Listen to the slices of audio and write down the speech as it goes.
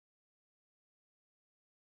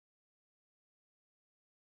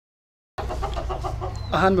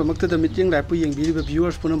ꯑꯍꯥꯟꯕ ꯃꯛꯇꯗ ꯃꯤꯠꯌꯦꯡ ꯂꯥꯏꯞꯄꯨ ꯌꯦꯡꯕꯤꯔꯤꯕ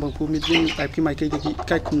ꯚ꯭ꯌꯨꯋꯔꯁ ꯄꯨꯝꯅꯃꯛꯄꯨ ꯃꯤꯠꯌꯦꯡ ꯂꯥꯏꯞꯀꯤ ꯃꯥꯏꯀꯩꯗꯒꯤ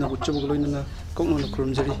ꯏꯀꯥꯏ ꯈꯨꯝꯅꯕ ꯎꯠꯆꯕꯒ ꯂꯣꯏꯅꯅ ꯀꯣꯛꯅꯅ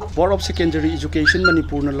ꯈꯨꯔꯨꯝꯖꯔꯤ ꯕꯣꯔꯗ ꯑꯣꯐ ꯁꯦꯀꯦꯟꯗꯔꯤ ꯏꯖꯨꯀꯦꯁꯟ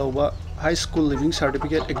ꯃꯅꯤꯄꯨꯔꯅ ꯂꯧꯕ high school living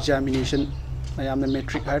certificate examination ꯃꯌꯥꯝꯅ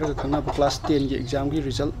ꯃꯦꯇ꯭ꯔꯤꯛ ꯍꯥꯏꯔꯒ ꯈꯪꯅꯕ ꯀ꯭ꯂꯥꯁ 10ꯒꯤ ꯑꯦꯛꯖꯥꯝꯒꯤ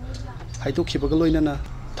ꯔꯤꯖꯜ ꯍꯥꯏꯗꯣꯛꯈꯤꯕꯒ ꯂꯣꯏꯅꯅ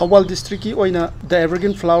ꯊꯧꯕꯥꯜ ꯗꯤꯁꯇ꯭ꯔꯤꯛꯀꯤ ꯑꯣꯏꯅ ꯗ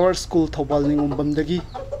ꯑꯦꯚꯔꯒ꯭ꯔꯤꯟ ꯐ꯭ꯂꯥꯋꯔ ꯁ꯭ꯀꯨꯜ ꯊꯧꯕꯥꯜ ꯅꯤꯡꯉꯣꯝꯕꯝꯗꯒꯤ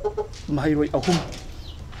ꯃꯍꯩꯔꯣꯏ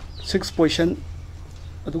 6 ꯄꯣꯖꯤꯁꯟ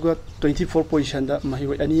ꯑꯗꯨꯒ 24 ꯄꯣꯖꯤꯁꯟꯗ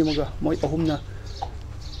ꯃꯍꯩꯔꯣꯏ 2 ꯑꯃꯒ ꯃꯣꯏ 3ꯅ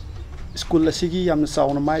स्कूल असिगी यामना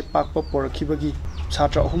चावना माय पाकपा पोरखिबगी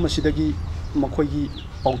छात्र 3 असिदगी मखोयगी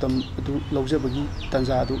पाउदम अदु लौजबगी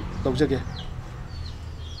तंजा अदु लौजगे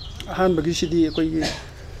अहानबगी सिदी अकोयगी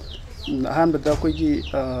अहानबदा अकोयगी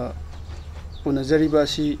पुनजरिबा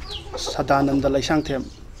असि सदानंद लेइशांगथेम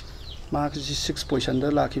माकि 6 पोजिशन दा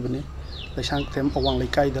लाखिबने लेइशांगथेम अवांग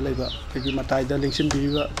लेकाई दा लेबा अकोयगी मताई दा लेंसिन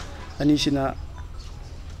बिबा अनिसिना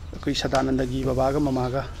अकोय सदानंदगी बाबागा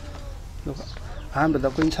ममागा अहमद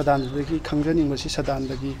अकोई सदानदगी खंगजनिंगबसी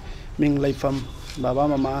सदानदगी मिंग लेफम बाबा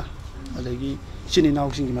ममा अदगी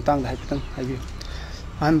चिनिनाउसिंगी मतंग हाइपतंग हाइबि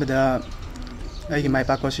अहमद अगी माइ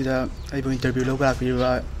पाकपसिदा अइबु इंटरव्यू लौगा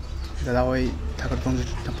लाखिबा दादा होय थाकत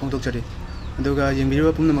फोंदोकजरी अदुगा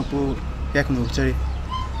यंगबिबा पुमनमकपु याखुनुकजरी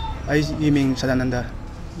अइ मिंग सदानंद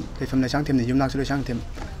लेफम लेइशांगथेम नि युमनाक्सु Leishangthem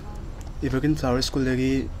evergreen flower school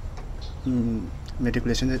दगी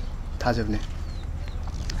matriculation थाजबने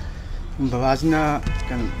बाबाजना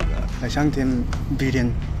Leishangthem Biren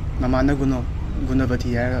ममाना गुनबती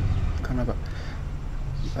है खनबा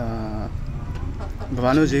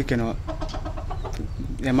बाबानो जे केनो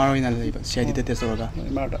एमआर ओइना लेबा सीआईडी टे टेस्ट होगा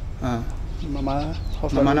एमआर दा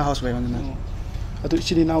ममाना हाउस वाइफ ना अदु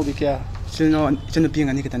इचिनी नाउ दि क्या सिनो इचन पिंग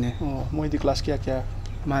अनि कतने मोय दि क्लास क्या क्या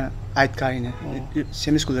मा 8 काइने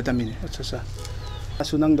सेमी स्कूल दा तमिने अच्छा अच्छा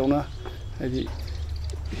असु नंग दौना हदि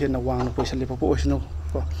हेना वांग पैसा लेपा ओइसनो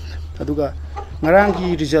को अदुगा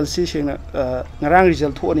ngarangki result si sengna ngarang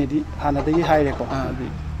result thone di hana dagi haire ko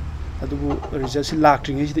adubu result si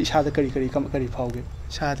laktringi si isa da kari kari phauge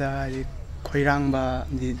sada ai khoirang ba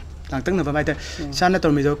di langtang na ba mai ta sana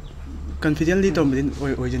tormi do confidently tormi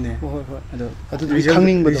oi jene ado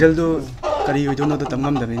result do kari oi do no do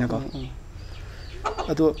tamngam da ni na ko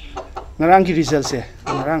ado ngarangki result se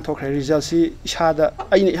ngarang thokre result si isa da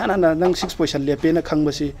aina hana nang 6 position lepe na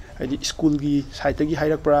khangbasi hadi school gi site gi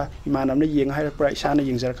hairak pra imanamna yeng hairak pra isa na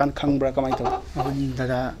yengjar kan khangbra kamai to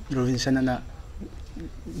daga Robinson na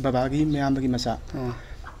baba gi myam gi masa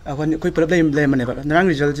akon koi pulap le mane ba ngarang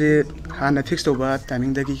result je hana fix to ba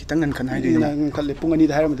timing da gi kitang ngan khan hai na khalle pung ani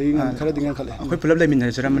da haram da ngan khara dingan khalle koi pulap le min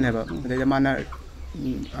jara mane ba da mana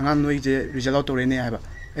angam noi je result out to re ne hai ba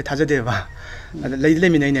ai thaja de ba le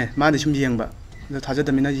min ne ma da sum yeng ba thaja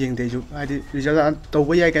da min na yeng de ju ai result to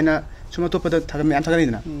ba yai kana suma to pada thaga me an thaga ni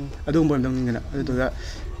na adu boy dang ni na adu ga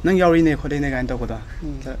nang yauri ne khode ne ga ta ko da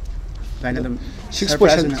gaina dum 6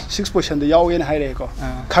 position da yaw yen haire ko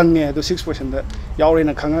khange adu 6 position da yaure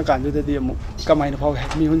na khanga kan du da di mu kamai na phau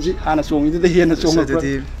mi hunji hana chongi da hen na chong da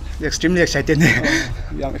extremely excited ne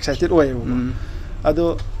yam excited oy adu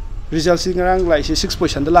result si ngarang lai si 6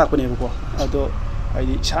 position da lak pa ne ko adu ai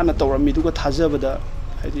sana tawrami du ga thajaba da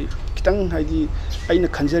ai kitang ai aina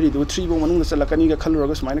khanjari du 3 bo manung da chalakani ga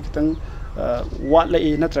khaluraga sumaina kitang wat la e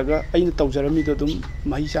natraga aina tawjarami do dum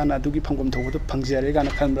mahi sana du gi phangom thobo do phangjare ga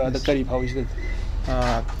na khanbra da kari phau is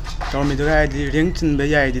tawrami du ga di rank chin ba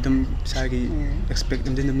yai di dum sa gi expect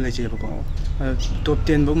dum lai che ba ko top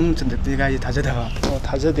 10 bo mun chin da ga thajada ba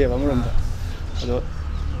thajade ba muram da ado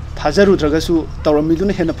thajaru draga su tawrami du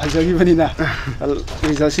na hena phajagi bani na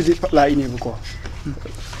result si la ini ba ko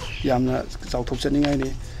yamna chauthop chaningai ni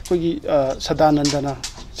kogi sadanandana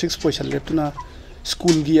 6 position leptuna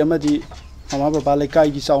school gi amadi mama baba lekai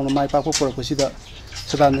gi chauna mai pa pora pasida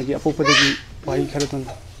sadan gi apopada gi bai kharatun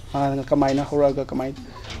kamai na horaga kamai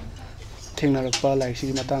thengna rakpa lai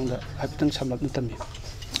sigi matang da hapitang samlap nutami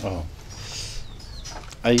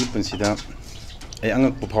ai punsida ai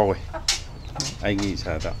angak pu phawe ai gi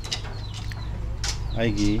sada ai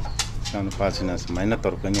gi san pasina smaina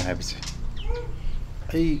torkani habise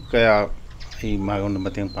ai kaya ai magon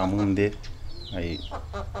mateng pamungde ai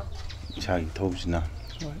chagi thobsina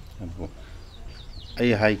abu ai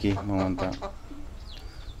hai ki mamanta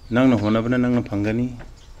nangna honabna nangna phangani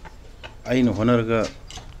ai no honarga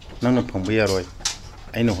nangna phangba yaroi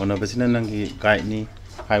ai no honabasina nangi guide ni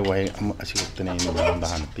hai wai asigutne no da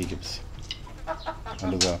han pigibs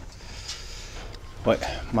aduga hoi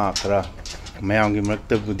ma khara mayam gi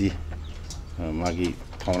makta budi magi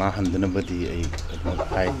thona handana badi ai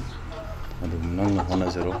hai adum nang hona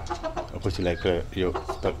zero akoi silai ka yo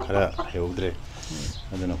tak khara heudre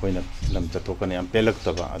aduna koina lam ta to kana am pelak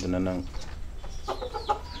ta ba aduna nang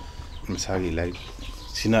masagi lai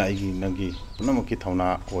sina aigi nangi punamaki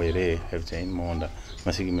thauna oire have chain monda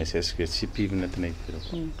masigi message ke cp binatne piro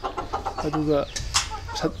aduga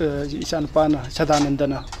isan pana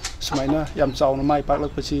Sadananda sumaina yam chauna mai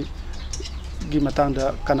paklak pachi gi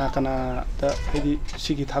matangda kana da hedi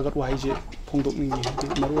sigi thagat wa haije phongdok ni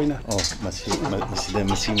maroina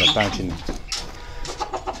masi matang chin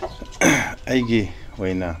aigi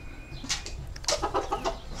hoina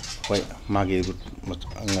hoi magi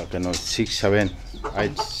kano 6 7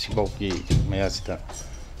 8 siboki mayasita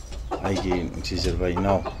aigi chizerba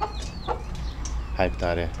inau hype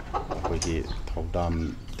tare akoigi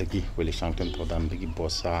Thoudam dagi Leishangthem Thoudam dagi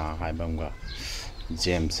bosa haibamga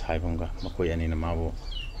James haibamga makoi ani na mabo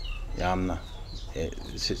yamna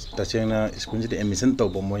tachena school jide admission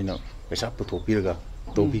tobo moina pesa puthopirga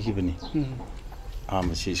tobi kibani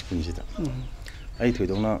amasi school jida ai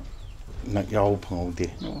thoidongna nak yaw phangaude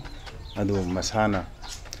adu masana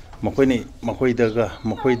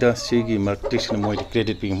makoida sigi matrix na moi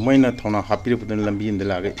credit ping moina thona hapir pudan lambi in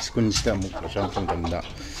dalaga school jida mu Leishangthem tamda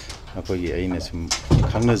akoi aina sum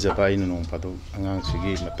khangna jaba ina nong padu angang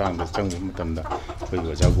sigi matang da changbu matamda koi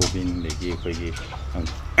waja Gobin legi koi gi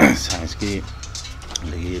science ki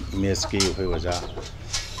legi M Sc koi waja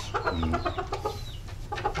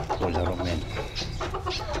Romen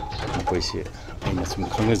koi se aina sum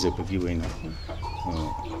khangna jaba gi waina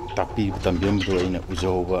tapi também do aina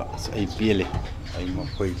ujoba ai pele ai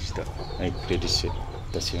koi sta ai credit se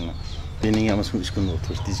tasinga pening amasum school no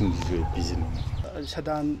teaching di business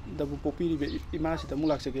Sadananda bu popiri be imasi da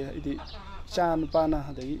mulak sege idi chan pana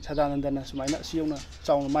dagi Sadananda na sumaina siona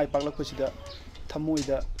chauna mai paklak pasida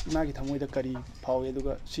thamoida imagi thamoida kari phawe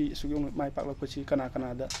aduga si sugong mai paklak pasi kana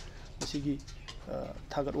da masigi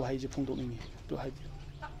thagat wa haije phongdok ni to haibi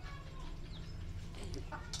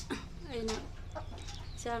aina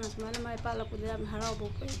chana sumaina mai paklak pudi am harau bo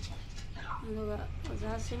pe aduga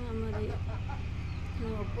oja sing amari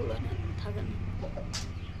no pulana thagan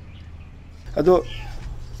ado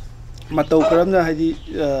matau karamna haidi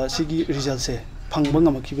sigi result se phangba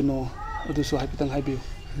ngamakibno adu so haipitang haibiu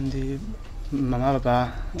di mama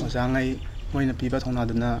baba ojangai moina piba thongna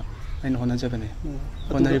dana aina hona jabane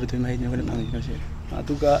hona ri butui mai ne gole phangi no se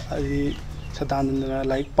aduga ai Sadananda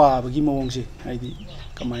like pa bagi mawong si haidi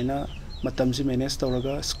kamaina matam si manage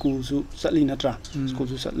tawraga school su chatli natra school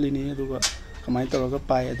su chatli ni aduga kamai tawraga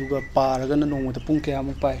pai aduga paraga na nongma ta pung kya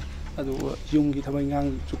mu pai adu yung gi thamai ngang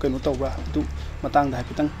su keno tawra adu matang da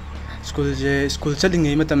hapitang school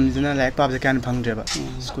chatlingai matam dina like pa kan phangdreba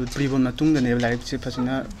school pribon matung da ne like se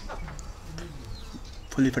phasina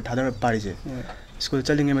fully fathadar parije school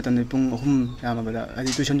chatlingai matam ne pung hum yama bada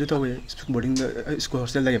adi tuition ju tawe boarding da school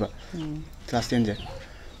hostel da ba class 10 je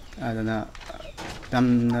adana tam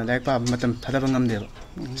like pa matam thadaba ngamde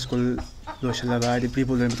school loisala ba adi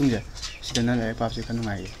pribon le matung je sidana like pa se kanu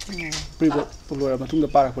ngai pribon pulora matung da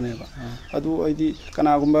parak pone ba adu aidi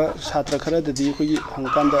kana gumba satra khara dadi khoi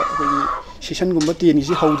hangkan da khoi session gumba ten gi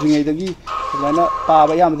si howdringai dagi lana pa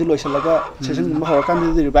ba yam di loisalaga session gumba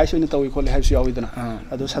hawakan di revise oina tawi khole haisi awidana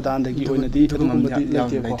adu Sadan dagi oina di gumba di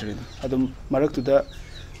lete ko adu marak tu da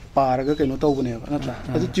paraga keno tawbane ba natra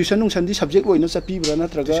adu tuition nung sandi subject oina chapi bra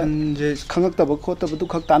natraga je khangak taba khota bu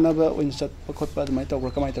khak tanaba oina chat khotpa mai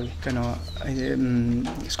tawra kamai tawi kano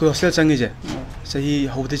school hostel changi je sahi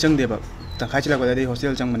howde changde ba tangkhai chila ko dai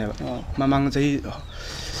hostel changmane ba mamang sahi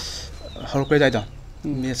horkoi dai da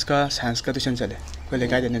maths ka science ka tuition chale ko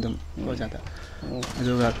Leikai de ne dum ko jata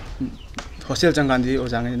adu ga hostel changgandi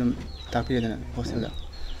ojangai dum takpi de hostel da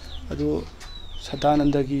adu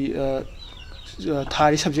Sadananda gi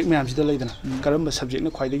thari subject mayam sida leidana karamba subject na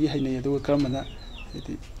khwaidagi hainai adu karambana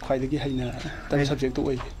hedi khwaidagi haina tam subject to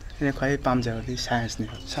oi ne khwai pamja di science ne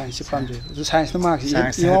science pamje adu science na mark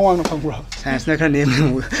yi wang na phangura science na khane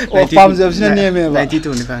o pamja sina ne me ba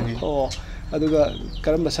 92 ne phangi o aduga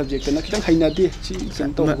karamba subject na kitang haina di si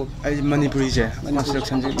ken to go ai Manipur je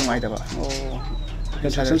construction je ngai da ba o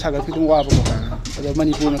construction saga kitang wa ba adu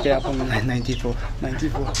Manipur na kaya phang 94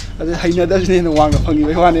 adu haina da sine na wang na phangi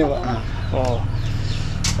bai wa ne ba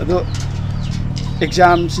adu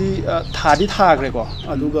exam si thadi thagre ko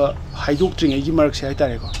aduga haidok tringai gi mark se hai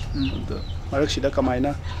tare ko marak sida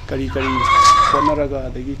kamaina kari khonaraga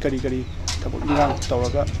adagi kari thabuk ngang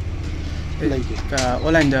tawraga leige ka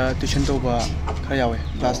online da tuition to ba khayawe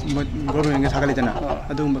class government nge thagali dana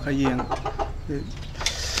adum ba khayeng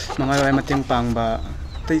mangai wai mateng pang ba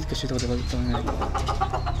tai kashi to ba to ngai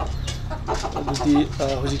adudi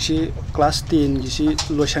hojiksi class 10 gi si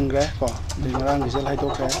loisangre ko ngarang result hai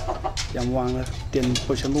dokre yam wangna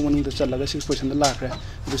 10% bu manung da chalaga 6% da lakre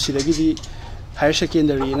adu sidagi di higher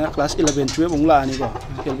secondary na class 11 12 ong la ani ko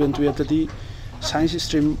 11 12 tadi science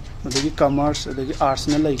stream ꯑꯗꯒꯤ commerce ꯑꯗꯒꯤ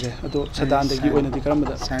ꯑꯥꯔꯠꯁꯅ ꯂꯩꯈ꯭ꯔꯦ ꯑꯗꯣ ꯁꯗꯥꯟꯗꯒꯤ ꯑꯣꯏꯅꯗꯤ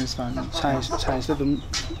ꯀꯔꯝꯕꯗ ꯁꯥꯏꯟꯁꯇ ꯑꯗꯨꯝ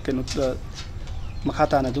ꯀꯩꯅꯣ ꯃꯈꯥ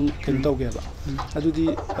ꯇꯥꯅ ꯑꯗꯨꯝ ꯀꯩꯅꯣ ꯇꯧꯒꯦꯕ ꯑꯗꯨꯗꯤ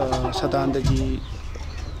ꯁꯗꯥꯟꯗꯒꯤ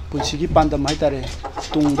ꯄꯨꯟꯁꯤꯒꯤ ꯄꯥꯟꯗꯝ ꯍꯥꯏꯇꯥꯔꯦ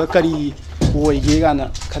ꯇꯨꯡꯗ ꯀꯔꯤ ꯑꯣꯏꯒꯦ ꯀꯥꯏꯅ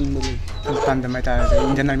ꯈꯟꯕ ꯂꯩ ꯄꯥꯟꯗꯝ ꯍꯥꯏꯇꯥꯔꯦ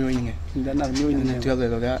ꯏꯟꯗꯤꯌꯟ ꯑꯥꯔꯃꯤ ꯑꯣꯏꯅꯤꯡꯉꯦ ꯏꯟꯗꯤꯌꯟ ꯑꯥꯔꯃꯤ ꯑꯣꯏꯅꯤꯡꯉꯦ 12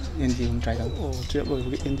 ꯂꯣꯏꯕꯒ NDꯒꯨꯝꯕ ꯇ꯭ꯔꯥꯏ ꯇꯧ ꯑꯣ 12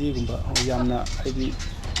 ꯂꯣꯏꯕꯒ NDꯒꯨꯝꯕ ꯌꯥꯝꯅ ꯍꯥꯏꯗꯤ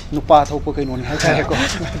ꯅꯨꯄꯥ ꯊꯣꯛꯄ ꯀꯩꯅꯣꯅꯤ ꯍꯥꯏꯇꯥꯔꯦꯀꯣ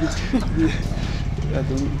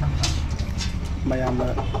ꯑꯗꯨꯝ ꯃꯌꯥꯝꯅ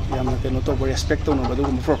ꯌꯥꯝꯅ ꯀꯩꯅꯣ ꯇꯧꯕ ꯔꯦꯁꯄꯦꯛ ꯇꯧꯅꯕ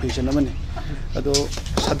ꯑꯗꯨꯒꯨꯝꯕ ꯄ꯭ꯔꯣꯐꯦꯁꯟ ꯑꯃꯅꯤ ꯑꯗꯣ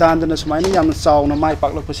ꯁꯗꯥꯟꯗꯅ ꯁꯨꯃꯥꯏꯅ ꯌꯥꯝꯅ ꯆꯥꯎꯅ ꯃꯥꯏ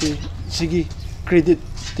ꯄꯥꯛꯂꯛꯄꯁꯤ ꯁꯤꯒꯤ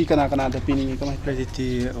ꯀ꯭ꯔꯦꯗꯤꯠꯇꯤ ꯀꯅꯥꯗ ꯄꯤꯅꯤꯡꯉꯤ ꯀꯃꯥꯏꯅ ꯀ꯭ꯔꯦꯗꯤꯠꯇꯤ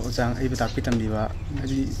ꯑꯣꯖꯥꯡ ꯑꯩꯕꯨ ꯇꯥꯛꯄꯤ ꯇꯝꯕꯤꯕ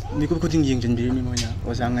ꯍꯥꯏꯗꯤ ꯃꯤꯀꯨꯞ ꯈꯨꯗꯤꯡ ꯌꯦꯡꯁꯤꯟꯕꯤꯔꯤꯅꯤ ꯃꯣꯏꯅ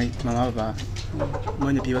ꯑꯣꯖꯥꯉꯩ ꯃꯃꯥ ꯕꯕꯥ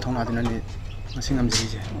ꯃꯣꯏꯅ ꯄꯤꯕ ꯊꯧꯅꯥꯗꯨꯅꯅꯤ ꯉꯁꯤ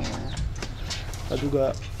ꯉꯝꯖꯔꯤꯁꯦ ꯑꯗꯨꯒ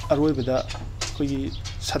ꯑꯔꯣꯏꯕꯗ ꯑꯩꯈꯣꯏꯒꯤ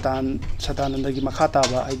ꯁꯗꯥꯅꯟꯗꯒꯤ ꯃꯈꯥ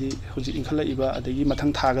ꯇꯥꯕ ꯍꯥꯏꯗꯤ ꯍꯧꯖꯤꯛ ꯏꯟꯈꯠꯂꯛꯏꯕ ꯑꯗꯒꯤ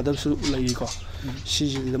ꯃꯊꯪ ꯊꯥꯒꯗꯕꯁꯨ ꯂꯩꯔꯤꯀꯣ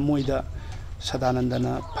ꯁꯤꯁꯤꯗ ꯃꯣꯏꯗ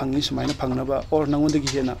ꯁꯗꯥꯅꯟꯗꯅ ꯐꯪꯉꯤ ꯁꯨꯃꯥꯏꯅ ꯐꯪꯅꯕ ꯑꯣꯔ ꯅꯉꯣꯟꯗꯒꯤ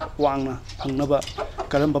ꯍꯦꯟꯅ ꯋꯥꯡꯅ ꯐꯪꯅꯕ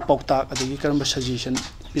ꯀꯔꯝꯕ ꯄꯥꯎꯇꯥꯛ ꯑꯗꯒꯤ ꯀꯔꯝꯕ ꯁꯖꯦꯁꯟ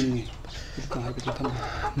ꯄꯤꯅꯤꯡꯉꯤ ꯍꯥꯏꯕꯗꯨ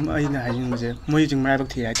ꯊꯝꯃꯤ ꯑꯩꯅ ꯍꯥꯏꯅꯤꯡꯕꯁꯦ ꯃꯣꯏ ꯍꯧꯖꯤꯛ ꯃꯔꯥꯏꯕꯛ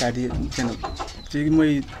ꯊꯤ ꯍꯥꯏꯇꯥꯔꯗꯤ ꯀꯩꯅꯣ ꯍꯧꯖꯤꯛ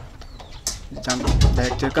ꯃꯣꯏ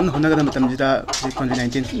ꯂꯥꯏꯔꯤꯛꯁꯦ ꯀꯟꯅ ꯍꯣꯠꯅꯒꯗꯕ ꯃꯇꯝꯁꯤꯗ ꯍꯧꯖꯤꯛ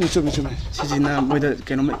ꯀꯣꯚꯤꯗ-19 ꯆꯨꯝꯃꯦ ꯁꯤꯁꯤꯅ ꯃꯣꯏꯗ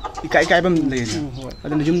ꯀꯩꯅꯣꯝꯃ ꯏꯀꯥꯏꯕ ꯑꯃ ꯂꯩꯌꯦꯅ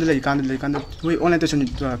ꯑꯗꯨꯅ ꯌꯨꯝꯗ ꯂꯩꯀꯥꯟꯗ ꯃꯣꯏ ꯑꯣꯟꯂꯥꯏꯟ ꯇꯨꯏꯁꯟ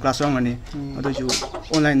ꯀ꯭ꯂꯥꯁ ꯌꯥꯎꯔꯝꯒꯅꯤ ꯑꯗꯨꯑꯣꯏꯁꯨ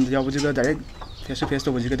ꯑꯣꯟꯂꯥꯏꯟꯗ ꯌꯥꯎꯕꯁꯤꯒ ꯗꯥꯏꯔꯦꯛ ꯐꯦꯁ ꯇꯨ ꯐꯦꯁ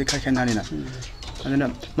ꯇꯧꯕꯁꯤꯒꯗꯤ ꯈꯔ ꯈꯦꯠꯅꯔꯤꯅ ꯑꯗꯨꯅ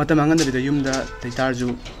ꯃꯇꯝ ꯃꯥꯡꯍꯟꯗꯕꯤꯗ ꯌꯨꯝꯗ ꯂꯩꯇꯥꯔꯁꯨ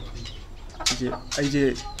ꯑꯩꯁꯦ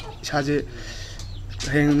ꯏꯁꯥꯁꯦ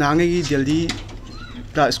ꯍꯌꯦꯡ ꯅꯍꯥꯟꯉꯩꯒꯤ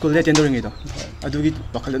ꯗꯦꯜꯂꯤꯗ ꯁ꯭ꯀꯨꯜꯗ ꯑꯦꯇꯦꯟ ꯇꯧꯔꯤꯉꯩꯗꯣ ꯑꯗꯨꯒꯤ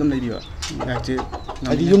ꯋꯥꯈꯜꯗ ꯑꯗꯨꯝ ꯂꯩꯕꯤꯕ ꯂꯥꯏꯔꯤꯛꯁꯦ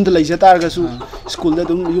ꯍꯥꯏꯗꯤ ꯌꯨꯝꯗ ꯂꯩꯖ ꯇꯥꯔꯒꯁꯨ ꯁ꯭ꯀꯨꯜꯗ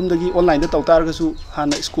ꯑꯗꯨꯝ ꯌꯨꯝꯗꯒꯤ ꯑꯣꯟꯂꯥꯏꯟꯗ ꯇꯧ ꯇꯥꯔꯒꯁꯨ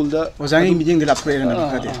ꯍꯥꯟꯅ ꯁ꯭ꯀꯨꯜꯗ ꯑꯣꯖꯥꯒꯤ ꯃꯤꯠꯌꯦꯡꯗꯤ ꯂꯥꯞꯊꯣꯛꯑꯦꯅ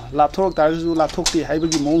ꯈꯔꯗꯤ ꯂꯥꯞꯊꯣꯔꯛ ꯇꯥꯔꯒꯁꯨ ꯂꯥꯞꯊꯣꯛꯇꯦ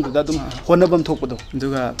ꯍꯥꯏꯕꯒꯤ ꯃꯑꯣꯡꯗꯨꯗ ꯑꯗꯨꯝ ꯍꯣꯠꯅꯐꯝ ꯊꯣꯛꯄꯗꯣ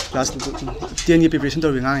ꯑꯗꯨꯒ ꯀ꯭ꯂꯥꯁ 10ꯒꯤ ꯄ꯭ꯔꯤꯄꯦꯔꯦꯁꯟ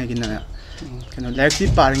ꯇꯧꯔꯤꯕ ꯑꯉꯥꯡꯉꯩꯒꯤꯅ ꯀꯩꯅꯣ ꯂꯥꯏꯔꯤꯛꯇꯤ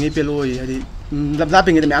ꯄꯥꯔꯤꯉꯩ ꯄꯦꯜꯂꯛꯑꯣꯏ ꯍꯥꯏꯗꯤ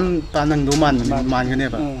ꯂꯥꯞꯄꯤꯉꯩꯗ ꯃꯌꯥꯝ ꯅꯪꯗꯧ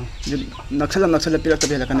ꯃꯥꯟꯒꯅꯦꯕ ꯅꯛꯁꯜꯂ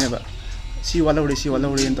ꯄꯤꯔꯛꯇꯕ ꯍꯦꯜꯂꯛꯀꯅꯦꯕ ꯁꯤ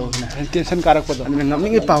ꯋꯥꯠꯍꯧꯔꯦꯅ ꯇꯧꯕꯅꯦ ꯇꯦꯟꯁꯟ ꯀꯥꯔꯛꯄꯗꯣ ꯑꯗꯨꯅ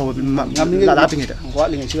ꯉꯝꯅꯤꯡꯉꯩ ꯄꯥꯍꯧ ꯂꯥꯞꯄꯤꯉꯩꯗ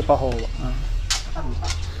ꯋꯥꯠꯂꯤꯉꯩꯁꯤꯗ ꯄꯥꯍꯧꯕ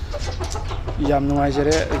ꯌꯥꯝ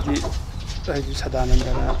ꯅꯨꯡꯉꯥꯏꯖꯔꯦ ꯍꯥꯏꯗꯤ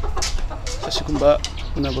ꯁꯗꯥꯅꯟꯗꯅ ꯑꯁꯤꯒꯨꯝꯕ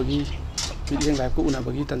ꯎꯅꯕꯒꯤ ꯃꯤꯠꯌꯦꯡ ꯂꯥꯏꯞꯀ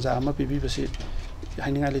ꯎꯅꯕꯒꯤ ꯇꯥꯟꯖꯥ ꯑꯃ ꯄꯤꯕꯤꯕꯁꯤ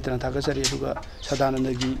ꯍꯥꯏꯅꯤꯡꯉꯥꯏ ꯂꯩꯇꯅ ꯊꯥꯒꯠꯆꯔꯤ ꯑꯗꯨꯒ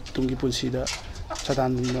ꯁꯗꯥꯅꯟꯗꯒꯤ ꯇꯨꯡꯒꯤ ꯄꯨꯟꯁꯤꯗ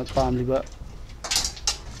ꯁꯗꯥꯅꯟꯗꯅ ꯄꯥꯝꯂꯤꯕ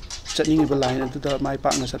ꯆꯠꯅꯤꯡꯉꯤꯕ ꯂꯥꯏꯟ ꯑꯗꯨꯗ ꯃꯥꯏ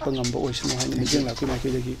ꯄꯥꯛꯅ ꯆꯠꯄ ꯉꯝꯕ ꯑꯣꯏꯁꯅꯨ ꯍꯥꯏꯅ ꯃꯤꯠꯌꯦꯡ ꯂꯥꯏꯞꯀꯤ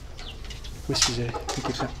ꯃꯥꯏꯀꯩꯗꯒꯤ ꯋꯤꯁ ꯄꯤꯖꯔꯤ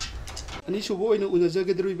ꯑꯅꯤꯁꯨꯕ ꯑꯣꯏꯅ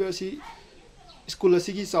ꯎꯅꯖꯒꯗꯧꯔꯤꯕ ꯑꯁꯤ ꯁ꯭ꯀꯨꯜ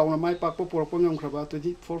ꯑꯁꯤꯒꯤ ꯆꯥꯎꯅ ꯃꯥꯏ ꯄꯥꯛꯄ ꯄꯣꯔꯛꯄ ꯉꯝꯈ꯭ꯔꯕ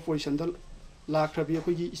 24 ꯄꯣꯖꯤꯁꯟꯗ ꯂꯥꯛꯈ꯭ꯔꯕꯤ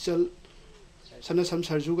ꯑꯩꯈꯣꯏꯒꯤ ꯏꯆꯜ ꯁꯅꯥꯁꯝ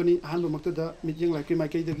ꯁꯔꯖꯨꯒꯅꯤ ꯑꯍꯥꯟꯕꯃꯛꯇꯗ ꯃꯤꯠꯌꯦꯡ ꯂꯥꯏꯞꯀꯤ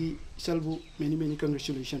ꯃꯥꯏꯀꯩꯗꯒꯤ ꯏꯆꯜꯕꯨ ꯃꯦꯅꯤ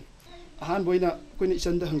ꯀꯪꯒ꯭ꯔꯦꯆꯨꯂꯦꯁꯟ ꯑꯍꯥꯟꯕ ꯑꯣꯏꯅ ꯑꯩꯈꯣꯏꯅ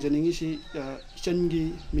ꯏꯆꯟꯗ ꯍꯪꯖꯅꯤꯡꯉꯤꯁꯤ ꯏꯆꯟꯒꯤ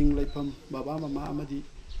ꯃꯤꯡ ꯂꯩꯐꯝ ꯕꯕꯥ ꯃꯃꯥ ꯑꯃꯗꯤ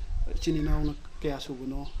ꯏꯆꯤꯟ ꯏꯅꯥꯎꯅ ꯀꯌꯥ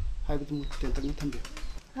ꯁꯨꯕꯅꯣ ꯍꯥꯏꯕꯗꯨ ꯇꯦꯟꯇꯛꯅ ꯊꯝꯕꯤꯌꯨ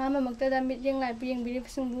ꯑꯍꯥꯟꯕꯃꯛꯇꯗ ꯃꯤꯠꯌꯦꯡ ꯂꯥꯏꯞꯄ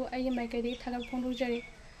ꯌꯦꯡꯕꯤꯔꯤꯕꯁꯤꯡꯕꯨ ꯑꯩꯒꯤ ꯃꯥꯏꯀꯩꯗꯒꯤ ꯊꯥꯒꯠ ꯐꯣꯡꯗꯣꯛꯆꯔꯤ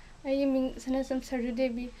ꯑꯩꯒꯤ ꯃꯤꯡ ꯁꯅꯥꯁꯝ ꯁꯔꯖꯨ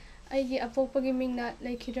ꯗꯦꯕꯤ ꯑꯩꯒꯤ ꯑꯄꯣꯛꯄꯒꯤ ꯃꯤꯡꯅ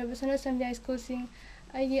ꯂꯩꯈꯤꯗ꯭ꯔꯕ O.S.Yaiskul Singh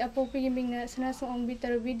ꯑꯩꯒꯤ ꯑꯄꯣꯛꯄꯒꯤ ꯃꯤꯡꯅ ꯁꯅꯥꯁꯝ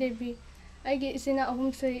ꯇꯔꯨꯕꯤ ꯗꯦꯕꯤ ꯑꯩꯒꯤ ꯏꯆꯤꯟ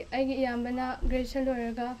ꯑꯍꯨꯝ ꯁꯨꯏ ꯑꯩꯒꯤ ꯏꯌꯥꯝꯕꯅ ꯒ꯭ꯔꯦꯖꯨꯑꯦꯁꯟ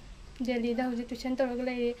ꯂꯣꯏꯔꯒ ꯗꯦꯜꯂꯤꯗ ꯍꯧꯖꯤꯛ ꯇ꯭ꯌꯨꯁꯟ ꯇꯧꯔꯒ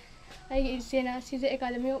ꯂꯩꯔꯤ ꯑꯩꯒꯤ ꯏꯆꯦꯅ ꯁꯤꯖꯦ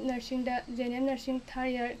academy of ꯅꯔꯁꯤꯡꯗ JNM nursing 3rd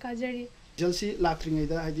year ꯀꯥꯖꯔꯤ ꯔꯤꯖꯜꯁꯤ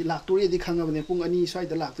ꯂꯥꯛꯇ꯭ꯔꯤꯉꯩꯗ ꯍꯥꯏꯗꯤ ꯂꯥꯛꯇꯣꯔꯦꯗꯤ ꯈꯪꯉꯕꯅꯦ ꯄꯨꯡ 2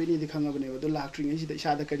 ꯁ꯭ꯋꯥꯏꯗ ꯂꯥꯛꯇꯣꯏꯅꯦꯗꯤ ꯈꯪꯉꯕꯅꯦꯕ ꯑꯗꯣ ꯂꯥꯛꯇ꯭ꯔꯤꯉꯩꯁꯤꯗ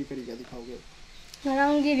ꯏꯁꯥꯗ ꯀꯔꯤꯒꯗꯤ ꯐꯥꯎꯒꯦ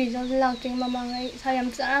ꯉꯔꯥꯡꯒꯤ ꯔꯤꯖꯜꯁꯦ ꯂꯥꯛꯇ꯭ꯔꯤꯉꯩ ꯃꯃꯥꯡ ꯑꯩ ꯏꯁꯥ ꯌꯥꯝ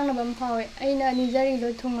ꯆꯔꯥꯡꯅꯕ ꯑꯃ ꯐꯥꯎꯋꯦ ꯑꯩꯅ ꯅꯤꯖꯔꯤꯗꯣ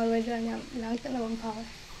ꯊꯨꯡꯉꯔꯣꯏꯗ꯭ꯔꯅ ꯌꯥꯝ ꯂꯥꯡꯇꯛꯅꯕ ꯑꯃ ꯐꯥꯎꯋꯦ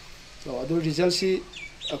ꯑꯗꯣ ꯔꯤꯖꯜꯁꯤ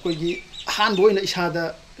ꯑꯩꯈꯣꯏꯒꯤ ꯑꯍꯥꯟꯕ ꯑꯣꯏꯅ ꯏꯁꯥꯗ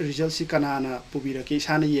ꯔꯤꯖꯜꯁꯤ ꯀꯅꯥꯅ ꯄꯨꯕꯤꯔꯛꯀꯦ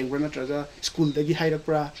ꯏꯁꯥꯅ ꯌꯦꯡꯕ꯭ꯔꯥ ꯅꯠꯇ꯭ꯔꯒ ꯁ꯭ꯀꯨꯜꯗꯒꯤ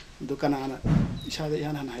ꯍꯥꯏꯔꯛꯄ꯭ꯔꯥ ꯑꯗꯣ ꯀꯅꯥꯅ ꯏꯁꯥꯗ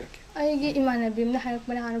ꯏꯍꯥꯟ ꯍꯥꯟꯅ ꯍꯥꯏꯔꯛꯀꯦ ꯑꯩꯒꯤ ꯏꯃꯥꯟꯅꯕꯤ ꯑꯃꯅ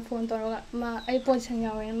ꯍꯥꯏꯔꯛꯄꯅ ꯍꯥꯟꯅ ꯐꯣꯟ ꯇꯧꯔꯒ ꯑꯩ ꯄꯣꯖꯤꯁꯟ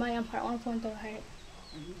ꯌꯥꯎꯋꯦꯅ ꯃꯥ ꯌꯥꯝ ꯍꯔꯥꯎꯅ ꯐꯣꯟ ꯇꯧꯔꯒ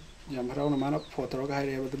ꯍꯥꯏꯔꯛꯑꯦ ꯌꯥꯝ ꯍꯔꯥꯎꯅ ꯃꯥꯅ ꯐꯣꯟ ꯇꯧꯔꯒ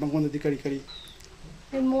ꯍꯥꯏꯔꯛꯑꯦꯕ ꯑꯗꯣ ꯃꯉꯣꯟꯗꯗꯤ ꯀꯔꯤ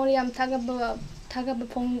ꯑꯩ ꯃꯉꯣꯟꯗ ꯌꯥꯝ ꯊꯥꯒꯠꯄ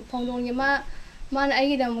ꯐꯣꯡꯗꯣꯛꯉꯦ ꯃꯥꯅ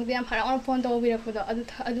ꯑꯩꯒꯤꯗꯃꯛꯇ ꯌꯥꯝ ꯍꯔꯥꯎꯅ ꯐꯣꯟ ꯇꯧꯕꯤꯔꯛꯄꯗꯣ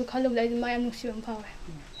ꯑꯗꯨ ꯈꯜꯂꯨꯕꯗ ꯑꯩ ꯃꯥ ꯌꯥꯝ ꯅꯨꯡꯁꯤꯕ ꯑꯃ ꯐꯥꯎꯋꯦ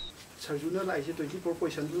ꯁꯔꯖꯨꯅ ꯂꯥꯛꯏꯁꯦ 24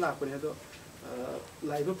 ꯄꯣꯖꯤꯁꯟꯗ ꯂꯥꯛꯄꯅꯦ ꯑꯗꯣ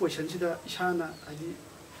ꯂꯥꯛꯏꯕ ꯄꯣꯖꯤꯁꯟꯁꯤꯗ ꯏꯁꯥꯅ ꯍꯥꯏꯗꯤ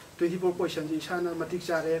 24 ꯄꯣꯖꯤꯁꯟꯁꯤ ꯏꯁꯥꯅ ꯃꯇꯤꯛ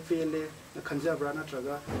ꯆꯥꯔꯦ ꯄꯦꯜꯂꯦꯅ ꯈꯟꯖꯕ꯭ꯔꯥ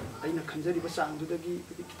ꯅꯠꯇ꯭ꯔꯒ ꯑꯩꯅ ꯈꯟꯖꯔꯤꯕ ꯆꯥꯡꯗꯨꯗꯒꯤ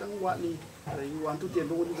ꯈꯤꯇꯪꯋꯥꯠꯂꯤ ꯑꯗꯒꯤ 1 to 10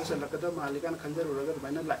 ꯐꯥꯎꯕꯗꯨꯗ ꯆꯜꯂꯛꯀꯗꯕ ꯃꯥꯜꯂꯤ ꯀꯥꯏꯅ ꯈꯟꯖꯔꯨꯔꯒ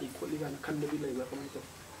ꯑꯗꯨꯃꯥꯏꯅ ꯂꯥꯛꯏ ꯈꯣꯠꯂꯤ ꯀꯥꯏꯅ ꯈꯟꯕꯗꯤ ꯂꯩꯕ꯭ꯔꯥ ꯀꯃꯥꯏꯅ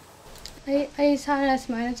ꯇꯧꯋꯤ ꯑꯩ ꯏꯁꯥꯅ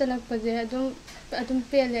ꯁꯨꯃꯥꯏꯅ ꯆꯠꯂꯛꯄꯁꯦ ꯑꯗꯨꯝ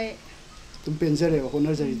ꯄꯦꯜꯂꯦ ꯑꯗꯨꯝ ꯄꯦꯟꯖꯔꯦꯕ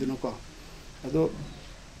ꯍꯣꯠꯅꯖꯔꯤꯗꯨꯅꯀꯣ ꯑꯗꯣ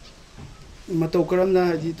ꯃꯇꯧ ꯀꯔꯝꯅ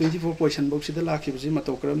ꯍꯥꯏꯗꯤ 24 ꯄꯣꯖꯤꯁꯟ ꯐꯥꯎꯁꯤꯗ ꯂꯥꯛꯈꯤꯕꯁꯤ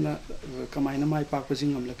ꯃꯇꯧ ꯀꯔꯝꯅ ꯀꯃꯥꯏꯅ ꯃꯥꯏ ꯄꯥꯛꯄꯁꯤ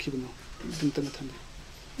ꯉꯝꯂꯛꯈꯤꯕꯅꯣ ꯑꯗꯨꯝꯇꯪꯒ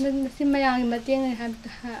ꯊꯝꯕꯤꯌꯨ ꯃꯁꯤ ꯃꯌꯥꯝꯒꯤ ꯃꯇꯦꯡꯅꯤ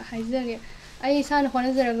ꯍꯥꯏꯖꯒꯦ ꯑꯩ ꯏꯁꯥꯅ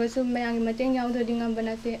ꯍꯣꯠꯅꯖꯔꯒꯁꯨ ꯃꯌꯥꯝꯒꯤ ꯃꯇꯦꯡ ꯌꯥꯎꯗ꯭ꯔꯗꯤ ꯉꯝꯕ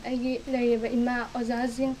ꯅꯠꯇꯦ ꯑꯩꯒꯤ ꯂꯩꯔꯤꯕ ꯏꯃꯥ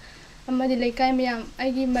ꯑꯣꯖꯥꯁꯤꯡ ꯑꯃꯗꯤ ꯂꯩꯀꯥꯏ ꯃꯌꯥꯝ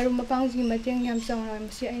ꯑꯩꯒꯤ ꯃꯔꯨꯞ ꯃꯄꯥꯡꯁꯤꯡꯒꯤ ꯃꯇꯦꯡ ꯌꯥꯝ ꯆꯥꯎꯅ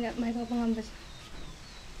ꯃꯁꯤ ꯑꯩꯅ ꯃꯥꯏ ꯄꯥꯛꯄ ꯉꯝꯕꯁꯦ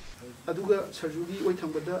ꯑꯗꯨꯒ ꯁꯔꯖꯨꯒꯤ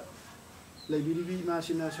ꯑꯣꯏꯊꯪꯕꯗ ꯂꯩꯕꯤꯔꯤꯕꯤ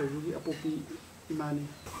ꯏꯃꯥꯁꯤꯅ ꯁꯔꯖꯨꯒꯤ ꯑꯄꯣꯛꯄꯤ ꯏꯃꯥꯅꯤ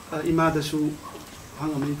ꯏꯃꯥꯗꯁꯨ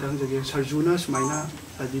ꯋꯥꯐꯝ ꯑꯃꯅꯤ ꯍꯪꯖꯒꯦ ꯁꯔꯖꯨꯅ ꯁꯨꯃꯥꯏꯅ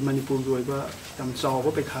ꯍꯥꯏꯗꯤ ꯃꯅꯤꯄꯨꯔꯒꯤ ꯑꯣꯏꯕ ꯌꯥꯝ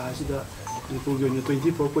ꯆꯥꯎꯕ ꯄꯩꯈꯥ ꯑꯁꯤꯗ ꯃꯅꯤꯄꯨꯔꯒꯤ ꯑꯣꯏꯅ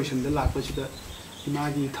 24 ꯄꯣꯏꯁꯟꯗ ꯂꯥꯛꯄꯁꯤꯗ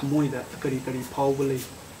ꯏꯃꯥꯒꯤ ꯊꯃꯣꯏꯗ ꯀꯔꯤ ꯀꯔꯤ ꯐꯥꯎꯕ ꯂꯩ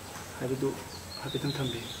ꯍꯥꯏꯕꯗꯨ ꯍꯥꯏꯐꯦꯠꯇꯪ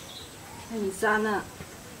ꯊꯝꯕꯤꯌꯨ. ꯑꯩ ꯏꯆꯥꯅ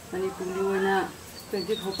ꯃꯅꯤꯄꯨꯔꯒꯤ ꯑꯣꯏꯅ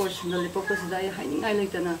 24 ꯄꯣꯏꯁꯟꯗ ꯂꯦꯞꯄꯛꯄꯁꯤꯗ ꯑꯩ ꯍꯥꯏꯅꯤꯡꯉꯥꯏ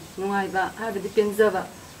ꯂꯩꯇꯅ ꯅꯨꯡꯉꯥꯏꯕ ꯍꯥꯏꯕꯗꯤ ꯄꯦꯟꯖꯕ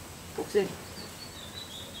ꯄꯣꯛꯆꯩ.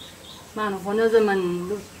 ꯃꯥꯅ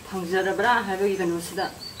ꯍꯣꯠꯅꯖꯃꯟꯗꯨ ꯐꯪꯖꯔꯕ꯭ꯔꯥ ꯍꯥꯏꯕꯒꯤ ꯀꯩꯅꯣꯁꯤꯗ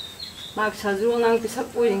ꯃꯥ ꯁꯔꯖꯨ ꯑꯉꯥꯡ ꯄꯤꯁꯛ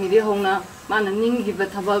ꯑꯣꯏꯔꯤꯉꯩꯗꯒꯤ ꯍꯧꯅ ꯃꯥꯅ ꯅꯤꯡꯈꯤꯕ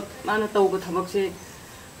ꯊꯕꯛ ꯃꯥꯅ ꯇꯧꯕ ꯊꯕꯛꯁꯦ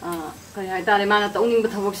ꯀꯔꯤ ꯍꯥꯏꯇꯥꯔꯦ ꯃꯥꯅ ꯇꯧꯅꯤꯡꯕ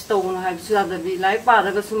ꯊꯕꯛꯁꯤ ꯇꯧꯒꯅꯨ ꯍꯥꯏꯕꯁꯨ ꯌꯥꯗꯕꯤ ꯂꯥꯏꯔꯤꯛ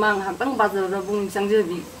ꯄꯥꯔꯒꯁꯨ ꯃꯥ ꯉꯥꯏꯍꯥꯛꯇꯪ ꯄꯥꯖꯔꯒ ꯄꯨꯛꯅꯤꯡ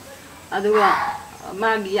ꯆꯪꯖꯕꯤ ꯑꯗꯨꯒ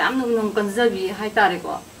ꯃꯥꯒꯤ ꯌꯥꯝꯅ ꯎꯅꯝ ꯀꯟꯖꯕꯤ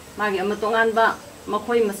ꯍꯥꯏꯇꯥꯔꯦꯀꯣ. ꯃꯥꯒꯤ ꯑꯃ ꯇꯣꯉꯥꯟꯕ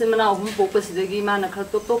ꯃꯈꯣꯏ ꯃꯆꯤꯟ ꯃꯅꯥꯎ ꯑꯍꯨꯝ ꯄꯣꯛꯄꯁꯤꯗꯒꯤ ꯃꯥꯅ ꯈꯔ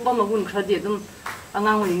ꯇꯣꯞ-ꯇꯣꯞꯄ ꯃꯒꯨꯟ ꯈꯔꯗꯤ ꯑꯗꯨꯝ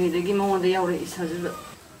ꯑꯉꯥꯡ ꯑꯣꯏꯔꯤꯉꯩꯗꯒꯤ ꯃꯉꯣꯟꯗ ꯌꯥꯎꯔꯛꯏ ꯁꯔꯖꯨꯗ.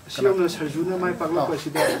 ꯑꯁꯤꯌꯥꯝꯅ ꯁꯔꯖꯨꯅ ꯃꯥꯏ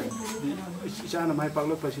ꯄꯥꯛꯂꯛꯄꯁꯤꯗ ꯏꯆꯥꯅ ꯃꯥꯏ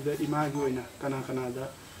ꯄꯥꯛꯂꯛꯄꯁꯤꯗ ꯏꯃꯥꯒꯤ ꯑꯣꯏꯅ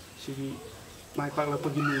ꯀꯅꯥꯗ ꯁꯤꯒꯤ ꯃꯥꯏ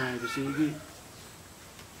ꯄꯥꯛꯂꯛꯄꯒꯤ ꯅꯨꯡꯉꯥꯏꯕꯁꯤꯒꯤ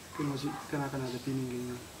ꯀꯩꯅꯣꯁꯤ ꯀꯅꯥꯗ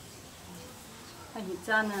ꯄꯤꯅꯤꯡꯒꯦ? ꯑꯩꯒꯤ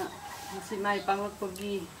ꯏꯆꯥꯅ ꯉꯁꯤ ꯃꯥꯏ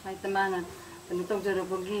ꯄꯥꯛꯂꯛꯄꯒꯤ ꯍꯥꯏꯇ ꯃꯥꯅ ꯀꯩꯅꯣ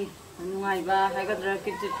ꯇꯧꯖꯔꯛꯄꯒꯤ ꯅꯨꯡꯉꯥꯏꯕ ꯍꯥꯏꯒꯗ꯭ꯔꯥ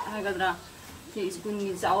ꯀ꯭ꯔꯤꯗꯤꯠ ꯍꯥꯏꯒꯗ꯭ꯔꯥ ꯁꯤ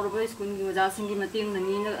ꯁ꯭ꯀꯨꯜꯒꯤ ꯆꯥꯎꯔꯕ ꯁ꯭ꯀꯨꯜꯒꯤ ꯑꯣꯖꯥꯁꯤꯡꯒꯤ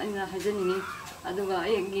ꯃꯇꯦꯡꯅꯅꯤꯅ ꯑꯩꯅ ꯍꯥꯏꯖꯅꯤꯡꯉꯤ. ꯑꯗꯨꯒ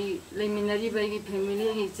ꯑꯩꯒꯤ ꯂꯩꯃꯤꯟꯅꯔꯤꯕ ꯑꯩꯒꯤ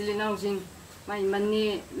ꯐꯦꯃꯤꯂꯤꯒꯤ ꯏꯆꯤꯜ ꯏꯅꯥꯎꯁꯤꯡ ꯃꯥꯏ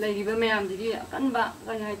ꯃꯅꯦ ꯂꯩꯔꯤꯕ ꯃꯌꯥꯝꯁꯤꯒꯤ ꯑꯀꯟꯕ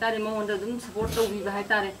ꯀꯔꯤ ꯍꯥꯏꯇꯥꯔꯦ ꯃꯉꯣꯟꯗ ꯑꯗꯨꯝ ꯁꯄꯣꯔꯠ ꯇꯧꯕꯤꯕ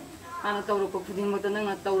ꯍꯥꯏꯇꯥꯔꯦ. ꯃꯥꯅ ꯇꯧꯔꯛꯄ ꯈꯨꯗꯤꯡꯃꯛꯇ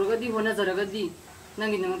ꯅꯪꯅ ꯇꯧꯔꯒꯗꯤ ꯍꯣꯠꯅꯖꯔꯒꯗꯤ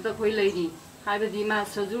ꯅꯪꯒꯤꯗꯃꯛꯇ ꯑꯩꯈꯣই ꯂꯩꯔꯤ ꯍꯥꯏꯕꯗꯤ ꯃꯥ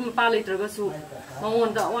ꯁꯔꯖꯨ ꯃꯄꯥ ꯂꯩꯇ꯭ꯔꯒꯁꯨ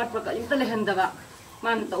ꯃꯉꯣꯟꯗ ꯑꯋꯥꯠꯄ ꯀꯔꯤꯝꯇ ꯂꯩꯍꯟꯗꯕ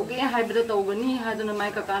ꯃꯥꯅ ꯇꯧꯒꯦ ꯍꯥꯏꯕꯗ ꯇꯧꯒꯅꯤ ꯍꯥꯏꯗꯨꯅ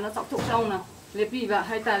ꯃꯥꯏ ꯀꯀꯥꯅ ꯆꯥꯎꯊꯣꯛ ꯆꯥꯎꯅ ꯂꯦꯞꯄꯤꯕ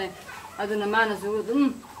ꯍꯥꯏꯇꯥꯔꯦ. ꯑꯗꯨꯅ ꯃꯥꯅꯁꯨ ꯑꯗꯨꯝ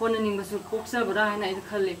ꯍꯣꯠꯅꯅꯤꯡꯕꯁꯨ ꯄꯣꯛꯆꯕ꯭ꯔꯥ ꯍꯥꯏꯅ ꯑꯩꯅ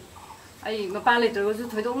ꯈꯜꯂꯤ. ꯑꯩ ꯃꯄꯥ ꯂꯩꯇ꯭ꯔꯒꯁꯨ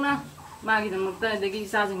ꯊꯣꯏꯗꯣꯛꯅ ꯃꯥꯒꯤꯗꯃꯛꯇ ꯑꯗꯒꯤ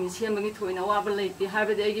ꯏꯆꯥꯁꯤꯡꯒꯤ ꯁꯦꯝꯕꯒꯤ ꯊꯣꯏꯅ ꯑꯋꯥꯕ ꯂꯩꯇꯦ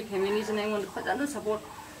ꯍꯥꯏꯕꯗꯤ ꯑꯩꯒꯤ ꯐꯦꯃꯤꯂꯤꯁꯤꯅ ꯑꯩꯉꯣꯟꯗ ꯐꯖꯅ ꯁꯄꯣꯔꯠ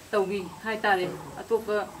ꯇꯧꯕꯤ ꯍꯥꯏꯇꯥꯔꯦ.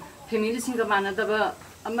 ꯑꯇꯣꯞꯄ ꯐꯦꯃꯤꯂꯤꯁꯤꯡꯒ ꯃꯥꯟꯅꯗꯕ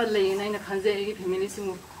ꯑꯃ ꯂꯩꯌꯦꯅ ꯑꯩꯅ ꯈꯟꯖꯩ. ꯑꯩꯒꯤ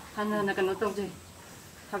ꯐꯦꯃꯤꯂꯤꯁꯤꯡꯕꯨ ꯍꯟꯅ ꯀꯩꯅꯣ ꯇꯧꯖꯩ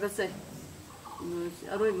ꯊꯥꯒꯠꯆꯩ.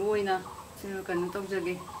 ꯑꯔꯣꯏꯕ ꯑꯣꯏꯅ ꯀꯩꯅꯣ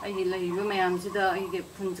ꯇꯧꯖꯒꯦ ꯑꯩꯒꯤ ꯂꯩꯔꯤꯕ ꯃꯌꯥꯝꯁꯤꯗ ꯑꯩꯒꯤ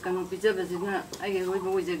ꯀꯩꯅꯣ ꯄꯤꯖꯕꯁꯤꯅ ꯑꯩꯒꯤ ꯑꯔꯣꯏꯕ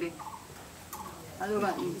ꯑꯣꯏꯖꯒꯦ. ꯑꯗꯨꯒ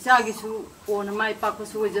ꯏꯆꯥꯒꯤꯁꯨ ꯀꯣꯟꯅ ꯃꯥꯏ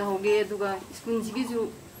ꯄꯥꯛꯄꯁꯨ ꯑꯣꯏꯖꯍꯧꯒꯦ. ꯑꯗꯨꯒ ꯁ꯭ꯀꯨꯜꯁꯤꯒꯤꯁꯨ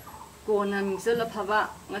ꯀꯣꯟꯅ ꯃꯤꯡꯆꯠ ꯑꯐꯕ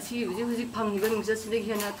ꯉꯁꯤ ꯍꯧꯖꯤꯛ ꯐꯪꯉꯤꯕ ꯃꯤꯡꯆꯠꯁꯤꯗꯒꯤ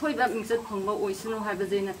ꯍꯦꯟꯅ ꯑꯊꯣꯏꯕ ꯃꯤꯡꯆꯠ ꯐꯪꯕ ꯑꯣꯏꯁꯅꯨ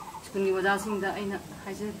ꯍꯥꯏꯕꯁꯦ ꯑꯩꯅ ꯁ꯭ꯀꯨꯜꯒꯤ ꯑꯣꯖꯥꯁꯤꯡꯗ ꯑꯩꯅ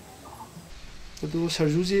ꯍꯥꯏꯖꯔꯤ. ꯑꯗꯨ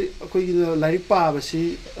ꯁꯔꯖꯨꯁꯤ ꯑꯩꯈꯣꯏꯒꯤ ꯂꯥꯏꯔꯤꯛ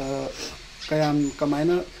ꯄꯥꯕꯁꯤ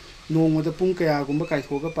ꯀꯃꯥꯏꯅ ꯅꯣꯡꯃꯗ ꯄꯨꯡ ꯀꯌꯥꯒꯨꯝꯕ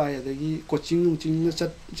ꯀꯥꯏꯊꯣꯛꯑꯒ ꯄꯥꯏ ꯑꯗꯒꯤ ꯀꯣꯆꯤꯡ ꯅꯨꯡꯆꯤꯡꯅ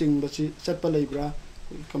ꯆꯤꯡꯕꯁꯤ ꯆꯠꯄ ꯂꯩꯕ꯭ꯔꯥ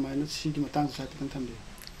ꯀꯃꯥꯏꯅ ꯁꯤꯒꯤ ꯃꯇꯥꯡꯗꯁꯨ ꯍꯥꯏꯐꯦꯠꯇꯪ ꯊꯝꯕꯤꯌꯨ.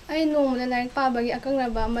 ꯑꯩ ꯅꯣꯡꯃꯗ ꯂꯥꯏꯔꯤꯛ ꯄꯥꯕꯒꯤ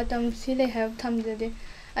ꯑꯀꯛꯅꯕ ꯃꯇꯝ ꯁꯤ ꯂꯩ ꯍꯥꯏꯕ ꯊꯝꯖꯗꯦ.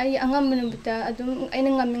 ꯑꯩ ꯑꯉꯝꯕ ꯅꯨꯃꯤꯠꯇ ꯑꯗꯨꯝ ꯑꯩꯅ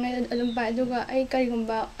ꯉꯝꯃꯤꯉꯩ ꯑꯗꯨꯝ ꯄꯥꯏ. ꯑꯗꯨꯒ ꯑꯩ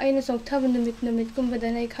ꯀꯔꯤꯒꯨꯝꯕ ꯑꯩꯅ ꯆꯣꯛꯊꯕ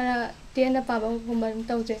ꯅꯨꯃꯤꯠꯀꯨꯝꯕꯗꯅ ꯑꯩ ꯈꯔ ꯇꯦꯟꯅ ꯄꯥꯕꯒꯨꯝꯕ ꯑꯗꯨꯝ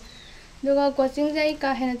ꯇꯧꯖꯩ. ꯑꯗꯨꯒ ꯀꯣꯆꯤꯡꯁꯦ ꯑꯩ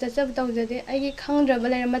ꯀꯥ ꯍꯦꯟꯅ ꯆꯠꯆꯕ ꯇꯧꯖꯗꯦ. ꯑꯩꯒꯤ ꯈꯪꯗ꯭ꯔꯕ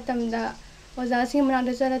ꯂꯩꯔꯕ ꯃꯇꯝꯗ ꯑꯣꯖꯥꯁꯤꯡꯒꯤ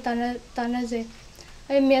ꯃꯅꯥꯛꯇ ꯆꯠꯂ ꯇꯥꯟꯅꯖꯩ.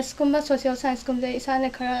 ꯑꯩ ꯃꯦꯠꯁꯀꯨꯝꯕ ꯁꯣꯁꯤꯌꯦꯜ ꯁꯥꯏꯟꯁꯀꯨꯝꯕꯁꯦ ꯑꯩ ꯏꯁꯥꯅ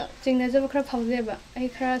ꯈꯔ ꯆꯤꯡꯅꯖꯕ ꯈꯔ ꯐꯥꯎꯖꯩꯕ ꯑꯩ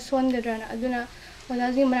ꯈꯔ ꯁꯣꯟꯒꯗ꯭ꯔꯅ. ꯑꯗꯨꯅ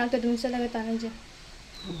ꯑꯣꯖꯥꯁꯤꯡꯒꯤ ꯃꯅꯥꯛꯇ ꯑꯗꯨꯝ ꯆꯠꯂꯒ ꯇꯥꯟꯅꯖꯩ.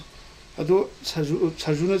 ꯑꯗꯣ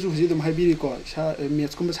ꯁꯔꯖꯨꯅꯁꯨ ꯍꯧꯖꯤꯛ ꯑꯗꯨꯝ ꯍꯥꯏꯕꯤꯔꯤꯀꯣ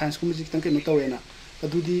ꯃꯦꯠꯁꯀꯨꯝꯕ ꯁꯥꯏꯟꯁꯀꯨꯝꯕꯁꯤ ꯈꯤꯇꯪ ꯀꯩꯅꯣ ꯇꯧꯋꯦꯅ.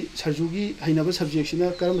 ꯑꯗꯨꯗꯤ ꯁꯔꯖꯨꯒꯤ ꯍꯩꯅꯕ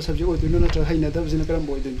ꯁꯕꯖꯦꯛꯁꯤꯅ ꯀꯔꯝꯕ ꯁꯕꯖꯦꯛ ꯑꯣꯏꯗꯣꯏꯅꯣ ꯅꯠꯇ꯭ꯔꯒ ꯍꯩꯅꯗꯕꯁꯤꯅ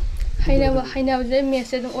ꯀꯔꯝꯕ ꯑꯣꯏꯗꯣꯏꯅꯣ? ꯍꯩꯅꯕꯁꯦ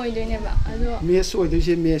ꯃꯦꯠꯁꯁꯦ ꯑꯗꯨꯝ ꯑꯣꯏꯗꯣꯏꯅꯦꯕ. ꯑꯗꯣ ꯃꯦꯠꯁ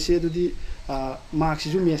ꯑꯣꯏꯗꯣꯏꯁꯦ ꯃꯦꯠꯁꯁꯦ ꯑꯗꯨꯗꯤ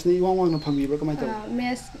ꯃꯥꯔꯛꯁꯤꯁꯨ ꯃꯦꯠꯁꯅ ꯏꯋꯥꯡ ꯋꯥꯡꯅ ꯐꯪꯕꯤꯕ꯭ꯔꯥ ꯀꯃꯥꯏꯅ ꯇꯧꯋꯤ?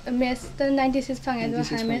 ꯃꯦꯠꯁꯇ 96 ꯐꯪꯉꯦ. ꯑꯗꯨꯒ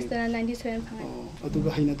ꯍꯥꯏ ꯃꯦꯠꯁꯇꯅ 97 ꯐꯪꯉꯦ. ꯑꯗꯨꯒ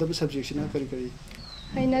ꯍꯩꯅꯗꯕ ꯁꯕꯖꯦꯛꯁꯤꯅ ꯀꯔꯤ?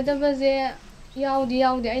 ꯍꯩꯅꯗꯕꯁꯦ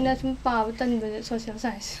ꯌꯥꯎꯗꯦ. ꯑꯩꯅ ꯁꯨꯝ ꯄꯥꯕ ꯇꯟꯕꯁꯦ ꯁꯣꯁꯤꯌꯦꯜ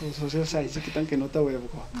ꯁꯥꯏꯟꯁ. ꯁꯣꯁꯤꯌꯦꯜ ꯁꯥꯏꯟꯁꯁꯤ ꯈꯤꯇꯪ ꯀꯩꯅꯣ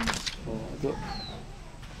ꯇꯧꯋꯦꯕꯀꯣ. ꯑꯗꯣ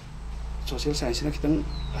ꯁꯣꯁꯤꯌꯦꯜ ꯁꯥꯏꯟꯁꯁꯤꯅ ꯈꯤꯇꯪ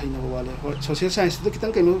ꯍꯩꯅꯕ ꯋꯥꯠꯂꯦ. ꯍꯣꯏ ꯁꯣꯁꯤꯌꯦꯜ ꯁꯥꯏꯟꯁꯁꯤꯗ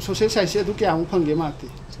ꯈꯤꯇꯪ ꯀꯩꯅꯣ ꯁꯣꯁꯤꯌꯦꯜ ꯁꯥꯏꯟꯁꯁꯤ ꯑꯗꯨ ꯀꯌꯥꯃꯨꯛ ꯐꯪꯒꯦ ꯃꯥꯔꯛꯇꯤ?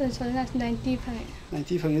 ꯁꯣꯁꯤꯌꯦꯜ ꯁꯥꯏꯟꯁ 90 ꯐꯪꯉꯦ.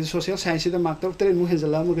 90 ꯐꯪꯉꯦ. ꯁꯣꯁꯤꯌꯦꯜ ꯁꯥꯏꯟꯁꯁꯤꯗ ꯃꯥꯔꯛ 3-4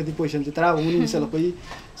 ꯍꯦꯟꯖꯜꯂꯛꯑꯃꯒꯗꯤ ꯄꯣꯏꯁꯟꯁꯦ 10 ꯐꯥꯎ ꯃꯅꯨꯡꯗ ꯆꯠꯂꯛꯄꯒꯤ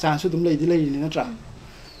ꯆꯥꯟꯁꯁꯨ ꯑꯗꯨꯝ ꯂꯩꯔꯤꯅꯤ ꯅꯠꯇ꯭ꯔꯥ?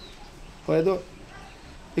 ꯍꯣꯏ. ꯑꯗꯣ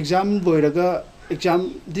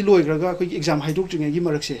ꯑꯦꯛꯖꯥꯝꯗꯤ ꯂꯣꯏꯈ꯭ꯔꯒ ꯑꯩꯈꯣꯏꯒꯤ ꯑꯦꯛꯖꯥꯝ ꯍꯥꯏꯗꯣꯛꯇ꯭ꯔꯤꯉꯩꯒꯤ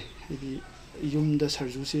ꯃꯔꯛꯁꯦ ꯍꯥꯏꯗꯤ ꯌꯨꯝꯗ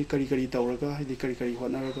ꯁꯔꯖꯨꯁꯤ ꯀꯔꯤ ꯇꯧꯔꯒ ꯍꯥꯏꯗꯤ ꯀꯔꯤ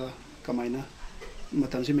ꯍꯣꯠꯅꯔꯒ ꯀꯃꯥꯏꯅ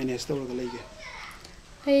ꯃꯇꯝꯁꯤ ꯃꯦꯅꯦꯖ ꯇꯧꯔꯒ ꯂꯩꯒꯦ?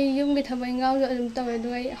 ꯑꯩ ꯌꯨꯝꯒꯤ ꯊꯕꯛ ꯏꯪꯈꯥꯡꯁꯨ ꯑꯗꯨꯝ ꯇꯧꯋꯦ.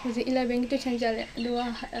 ꯑꯗꯨꯒ ꯑꯩ ꯍꯧꯖꯤꯛ 11ꯒꯤ ꯇ꯭ꯌꯨꯁꯟ ꯆꯠꯂꯦ. ꯑꯗꯨꯒ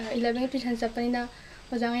 11ꯒꯤ ꯇ꯭ꯌꯨꯁꯟ ꯆꯠꯄꯅꯤꯅ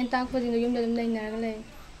ꯑꯣꯖꯥꯉꯩꯅ ꯇꯥꯛꯄꯁꯤꯡꯗꯣ ꯌꯨꯝꯗ ꯑꯗꯨم ꯅꯩꯅꯔꯒ ꯂꯩ.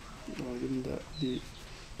 ꯌꯨꯝꯗꯗꯤ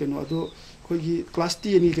ꯀꯩꯅꯣ ꯑꯗꯣ ꯑꯩꯈꯣꯏꯒꯤ ꯀ꯭ꯂꯥꯁ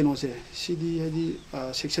 10ꯒꯤ ꯀꯩꯅꯣꯁꯦ ꯁꯤꯗꯤ ꯍꯥꯏꯗꯤ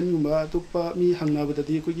ꯁꯦꯛꯁꯟꯒꯨꯝꯕ ꯑꯇꯣꯞꯄ ꯃꯤ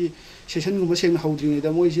ꯍꯪꯅꯕꯗꯗꯤ ꯑꯩꯈꯣꯏꯒꯤ ꯁꯦꯛꯁꯟꯒꯨꯝꯕ ꯁꯦꯡꯅ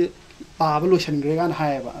ꯍꯧꯗ꯭ꯔꯤꯉꯩꯗ ꯃꯣꯏꯁꯦ ꯄꯥꯕ ꯂꯣꯏꯁꯤꯟꯈ꯭ꯔꯦ ꯀꯥꯏꯅ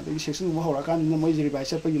ꯍꯥꯏꯌꯦꯕ. ꯑꯗꯒꯤ ꯁꯦꯛꯁꯟꯒꯨꯝꯕ ꯍꯧꯔꯛꯑꯀꯥꯟꯗ ꯃꯣꯏꯁꯦ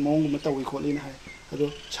ꯔꯤꯚꯥꯏꯁ ꯆꯠꯄꯒꯤ ꯃꯑꯣꯡꯒꯨꯝꯕ ꯇꯧꯏ ꯈꯣꯠꯂꯤꯅ ꯍꯥꯏ. ꯑꯗꯣ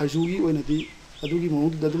ꯁꯔꯖꯨꯒꯤ ꯑꯣꯏꯅꯗꯤ ꯑꯗꯨꯒꯤ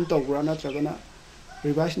ꯃꯑꯣꯡꯗꯨꯗ ꯑꯗꯨꯝ ꯇꯧꯕ꯭ꯔꯥ ꯅꯠꯇ꯭ꯔꯒꯅ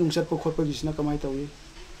ꯔꯤꯚꯥꯏꯁ ꯅꯨꯡ ꯆꯠꯄ ꯈꯣꯠꯄꯒꯤꯁꯤꯅ ꯀꯃꯥꯏꯅ ꯇꯧꯏ?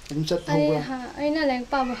 ꯑꯗꯨꯝ ꯆꯠꯍꯧꯕ꯭ꯔꯥ? ꯑꯩꯅ ꯂꯥꯏꯔꯤꯛ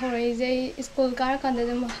ꯄꯥꯕ ꯍꯧꯔꯛꯏꯁꯦ ꯑꯩ ꯁ꯭ꯀꯨꯜ ꯀꯥꯔꯀꯥꯟꯗ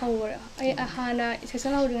ꯑꯗꯨꯝ ꯍꯧꯔꯦ. ꯑꯩ ꯍꯥꯟꯅ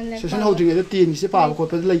ꯁꯦꯛꯁꯟ ꯍꯧꯗ꯭ꯔꯤꯉꯩꯗ ꯂꯥꯏꯔꯤꯛ ꯁꯦꯛꯁꯟ ꯍꯧꯗ꯭ꯔꯤꯉꯩꯗ 10ꯒꯤꯁꯦ ꯄꯥꯕ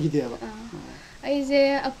ꯈꯣꯠꯄꯗ ꯂꯩꯈꯤꯗꯦꯕ? ꯑꯩꯁꯦ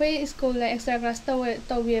ꯑꯩꯈꯣꯏ ꯁ꯭ꯀꯨꯜꯗ ꯑꯦꯛꯁꯇ꯭ꯔꯥ ꯀ꯭ꯂꯥꯁ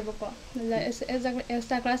ꯇꯧꯋꯦꯕꯀꯣ.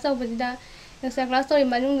 ꯑꯦꯛꯁꯇ꯭ꯔꯥ ꯀ꯭ꯂꯥꯁ ꯇꯧꯕꯁꯤꯗ ꯑꯦꯛꯁꯇ꯭ꯔꯥ ꯀ꯭ꯂꯥꯁ ꯇꯧꯔꯤ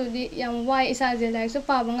ꯃꯅꯨꯡꯗꯨꯗꯤ ꯌꯥꯝ ꯋꯥꯏ ꯏꯁꯥꯁꯦ ꯂꯥꯏꯔꯤꯛꯁꯨ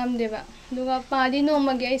ꯄꯥꯕ ꯉꯝꯗꯦꯕ. ꯑꯗꯨꯒ ꯄꯥꯗꯤ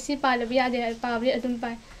ꯅꯣꯡꯃꯒꯤ ꯑꯩ ꯁꯤ ꯄꯥꯗꯕ ꯌꯥꯗꯦ ꯄꯥꯕꯗꯤ ꯑꯗꯨꯝ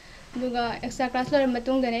ꯄꯥꯏ. ꯑꯗꯨꯒ ꯑꯦꯛꯁꯇ꯭ꯔꯥ ꯀ꯭ꯂꯥꯁ ꯂꯣꯏꯔꯕ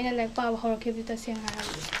ꯃꯇꯨꯡꯗꯅꯦ ꯑꯩꯅ ꯂꯥꯏꯔꯤꯛ ꯄꯥꯕ ꯍꯧꯔꯛꯈꯤꯕꯗꯤ ꯇꯁꯦꯡꯅ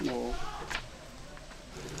ꯍꯥꯏꯔꯕꯗꯤ.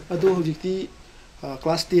 ꯑꯗꯣ ꯍꯧꯖꯤꯛꯇꯤ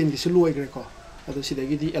ꯀ꯭ꯂꯥꯁ 10ꯒꯤꯁꯨ ꯂꯣꯏꯈ꯭ꯔꯦꯀꯣ ꯑꯗꯣ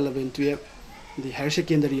ꯁꯤꯗꯒꯤꯗꯤ 11 12 ꯗꯤ ꯍꯥꯌꯔ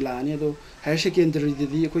ꯁꯦꯀꯦꯟꯗꯔꯤ ꯂꯥꯛꯑꯅꯤ ꯑꯗꯣ ꯍꯥꯌꯔ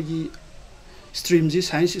ꯁꯦꯀꯦꯟꯗꯔꯤꯗꯗꯤ ꯑꯩꯈꯣꯏꯒꯤ ꯁ꯭ꯇ꯭ꯔꯤꯝꯁꯤ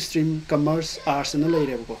ꯁꯥꯏꯟꯁ ꯁ꯭ꯇ꯭ꯔꯤꯝ ꯀꯃꯔꯁ ꯑꯥꯔꯠꯁ ꯑꯅ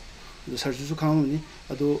ꯂꯩꯔꯦꯕꯀꯣ ꯑꯗꯣ ꯁꯔꯖꯨꯁꯨ ꯈꯪꯉꯝꯃꯅꯤ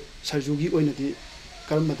ꯑꯗꯣ ꯁꯔꯖꯨꯒꯤ ꯑꯣꯏꯅꯗꯤ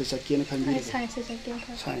ꯀꯔꯝꯕꯗ ꯆꯠꯀꯦꯅ ꯈꯟꯕꯤꯔꯤꯕ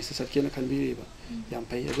ꯁꯥꯏꯟꯁꯇ ꯆꯠꯀꯦꯅ ꯈꯟꯕꯤꯔꯤꯕ ꯌꯥꯝ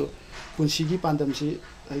ꯐꯩ ꯑꯗꯣ ꯄꯨꯟꯁꯤꯒꯤ ꯄꯥꯟꯗꯝꯁꯤ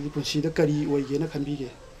ꯍꯥꯏꯗꯤ ꯄꯨꯟꯁꯤꯗ ꯀꯔꯤ ꯑꯣꯏꯒꯦꯅ ꯈꯟꯕꯤꯒꯦ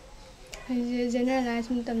ꯑꯩꯁꯦ ꯖꯦꯅꯔꯦꯜ ꯂꯥꯏꯟ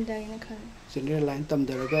ꯁꯨꯝ ꯇꯝꯊꯒꯦꯅ ꯈꯜꯂꯦ ꯖꯦꯅꯔꯦꯜ ꯂꯥꯏꯟ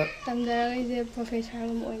ꯇꯝꯊꯔꯒ ꯑꯩꯁꯦ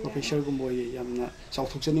ꯄ꯭ꯔꯣꯐꯦꯁꯔꯒꯨꯝꯕ ꯑꯣꯏꯒꯦ ꯄ꯭ꯔꯣꯐꯦꯁꯔꯒꯨꯝꯕ ꯑꯣꯏꯒꯦ ꯌꯥꯝꯅ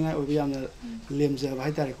ꯆꯥꯎꯊꯣꯛꯆꯅꯤꯡꯉꯥꯏ ꯑꯣꯏꯕ ꯌꯥꯝꯅ ꯂꯦꯝꯖꯕ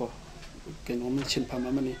ꯍꯥꯏꯇꯥꯔꯦꯀꯣ ꯀꯩꯅꯣꯝꯃ ꯁꯤꯟꯐꯝ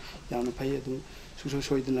ꯑꯃꯅꯤ ꯌꯥꯝꯅ ꯐꯩ ꯑꯗꯨꯝ ꯁꯨꯡꯁꯣꯏ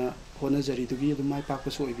ꯁꯣꯏꯗꯅ ꯍꯣꯠꯅꯖꯔꯤꯗꯨꯒꯤ ꯑꯗꯨꯝ ꯃꯥꯏ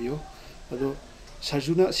ꯄꯥꯛꯄꯁꯨ ꯑꯣꯏꯕꯤꯌꯣ ꯑꯗꯣ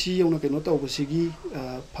ꯁꯔꯖꯨꯅ ꯁꯤ ꯌꯧꯅ ꯀꯩꯅꯣ ꯇꯧꯕꯁꯤꯒꯤ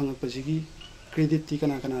ꯐꯪꯉꯛꯄꯁꯤꯒꯤ ꯀ꯭ꯔꯦꯗꯤꯠꯇꯤ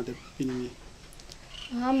ꯀꯅꯥꯗ ꯄꯤꯅꯤꯡꯉꯤ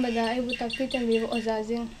ꯑꯍꯥꯟꯕꯗ ꯑꯩꯕꯨ ꯇꯥꯛꯄꯤ ꯇꯝꯕꯤꯕ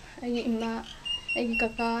ꯑꯣꯖꯥꯁꯤꯡ ꯑꯩꯒꯤ ꯏꯃꯥ ꯑꯩꯒꯤ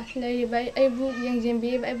ꯀꯀꯥ ꯂꯩꯔꯤꯕ ꯑꯩꯕꯨ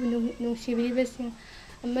ꯌꯦꯡꯁꯤꯟꯕꯤꯔꯤꯕ ꯑꯩꯕꯨ ꯅꯨꯡꯁꯤꯕꯤꯔꯤꯕꯁꯤꯡ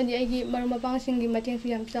ꯑꯃꯗꯤ ꯑꯩꯒꯤ ꯃꯔꯨꯞ ꯃꯄꯥꯡꯁꯤꯡꯒꯤ ꯃꯇꯦꯡꯁꯨ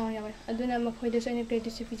ꯌꯥꯝ ꯆꯥꯎꯅ ꯌꯥꯎꯋꯦ ꯑꯗꯨꯅ ꯃꯈꯣꯏꯗꯁꯨ ꯑꯩꯅ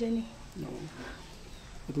ꯀ꯭ꯔꯦꯗꯤꯠꯁꯨ ꯄꯤꯖꯅꯤꯡꯉꯤ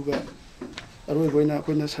ꯑꯗꯨꯒ ꯑꯔꯣꯏꯕ ꯑꯣꯏꯅ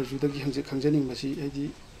ꯑꯩꯈꯣꯏꯅ ꯁꯔꯖꯨꯗꯒꯤ ꯍꯧꯖꯤꯛ ꯈꯪꯖꯅꯤꯡꯕꯁꯤ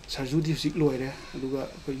ꯍꯥꯏꯗꯤ ꯁꯔꯖꯨꯗꯤ ꯍꯧꯖꯤꯛ ꯂꯣꯏꯔꯦ ꯑꯗꯨꯒ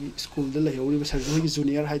ꯑꯩꯈꯣꯏꯒꯤ ꯁ꯭ꯀꯨꯜꯗ ꯂꯩꯍꯧꯔꯤꯕ ꯁꯔꯖꯨꯒꯤ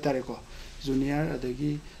ꯖꯨꯅꯤꯌꯔ ꯍꯥꯏꯇꯥꯔꯦꯀꯣ ꯖꯨꯅꯤꯌꯔ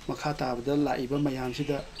ꯑꯗꯒꯤ ꯃꯈꯥ ꯇꯥꯕꯗ ꯂꯥꯛꯏꯕ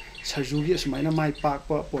ꯃꯌꯥꯝꯁꯤꯗ ꯁꯔꯖꯨꯒꯤ ꯑꯁꯨꯃꯥꯏꯅ ꯃꯥꯏ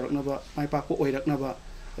ꯄꯥꯛꯄ ꯄꯣꯔꯛꯅꯕ ꯃꯥꯏ ꯄꯥꯛꯄ ꯑꯣꯏꯔꯛꯅꯕ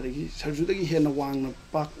ꯑꯗꯒꯤ ꯁꯔꯖꯨꯗꯒꯤ ꯍꯦꯟꯅ ꯋꯥꯡꯅ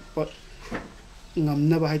ꯄꯥꯛꯄ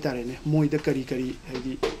ꯉꯝꯅꯕ ꯍꯥꯏꯇꯥꯔꯦꯅꯦ ꯃꯣꯏꯗ ꯀꯔꯤ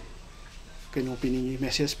ꯍꯥꯏꯗꯤ ꯀꯩꯅꯣ ꯄꯤꯅꯤꯡꯉꯤ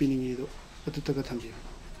ꯃꯦꯁꯦꯖ ꯄꯤꯅꯤꯡꯉꯤꯗꯣ ꯑꯗꯨꯇꯒ ꯊꯝꯕꯤꯌꯨ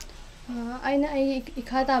ꯑꯩꯅ ꯑꯩꯒꯤ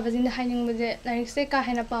ꯏꯈꯥ ꯇꯥꯕꯁꯤꯡꯗ ꯍꯥꯏꯅꯤꯡꯕꯁꯦ ꯂꯥꯏꯔꯤꯛꯁꯦ ꯀꯥ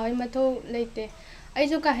ꯍꯦꯟꯅ ꯄꯥꯕꯒꯤ ꯃꯊꯧ ꯂꯩꯇꯦ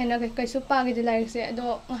ꯑꯩꯁꯨ ꯀꯥ ꯍꯦꯟꯅ ꯀꯩꯁꯨ ꯄꯥꯈꯤꯗꯦ ꯂꯥꯏꯔꯤꯛꯁꯦ ꯑꯗꯣ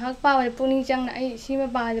ꯉꯥꯏꯍꯥꯛ ꯄꯥꯕꯗ ꯄꯨꯛꯅꯤꯡ ꯆꯪꯅ ꯑꯩ ꯁꯤꯃ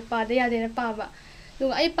ꯄꯥꯗ ꯌꯥꯗꯦꯅ ꯄꯥꯕ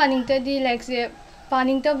ꯑꯗꯨꯒ ꯑꯩ ꯄꯥꯅꯤꯡꯗ꯭ꯔꯗꯤ ꯂꯥꯏꯔꯤꯛꯁꯦ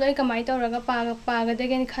ꯄꯥꯅꯤꯡꯗꯕꯗꯣ ꯑꯩ ꯀꯃꯥꯏꯅ ꯇꯧꯔꯒ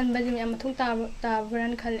ꯄꯥꯒꯗꯒꯦꯅ ꯈꯟꯕꯁꯤ ꯌꯥꯝ ꯃꯊꯧ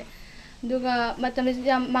ꯇꯥꯕ꯭ꯔꯥꯅ ꯈꯜꯂꯦ ꯑꯗꯨꯒ ꯃꯇꯝꯁꯤ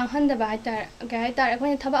ꯌꯥꯝ ꯃꯥꯡꯍꯟꯗꯕ ꯍꯥꯏꯇꯥꯔꯦ ꯀꯩ ꯍꯥꯏꯇꯥꯔꯦ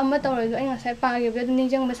ꯑꯩꯈꯣꯏꯅ ꯊꯕꯛ ꯑꯃ ꯇꯧꯔꯁꯨ ꯑꯩ ꯉꯁꯥꯏ ꯄꯥꯈꯤꯕꯗ ꯑꯗꯨꯝ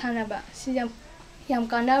ꯅꯤꯡꯁꯤꯡꯕ ꯁꯥꯟꯅꯕ ꯁꯤ ꯌꯥꯝ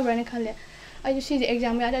ꯀꯥꯟꯅꯕ꯭ꯔꯥꯅ ꯈꯜꯂꯦ ꯑꯩꯁꯨ ꯁꯤꯁꯦ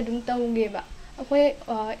ꯑꯦꯛꯖꯥꯝ ꯃꯌꯥꯗ ꯑꯗꯨꯝ ꯇꯧꯒꯦꯕ ꯑꯩꯈꯣꯏ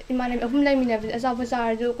ꯏꯃꯥꯟꯅꯕꯤ 3 ꯂꯩꯃꯤꯟꯅꯕꯁꯦ ꯑꯆꯥꯄꯣꯠ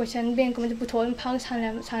ꯆꯥꯔꯁꯨ ꯀꯣꯏꯁꯟ ꯕꯦꯡꯀꯨꯝꯕꯗ ꯄꯨꯊꯣꯛꯑ ꯑꯗꯨꯝ ꯐꯥꯎ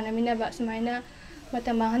ꯁꯥꯟꯅꯃꯤꯟꯅꯕ ꯁꯨꯃꯥꯏꯅ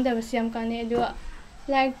ꯃꯇꯝ ꯃꯥꯡꯍꯟꯗꯕꯁꯤ ꯌꯥꯝ ꯀꯥꯟꯅꯩ ꯑꯗꯨꯒ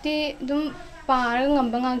ꯂꯥꯏꯔꯤꯛꯇꯤ ꯑꯗꯨꯝ ꯄꯥꯔꯒ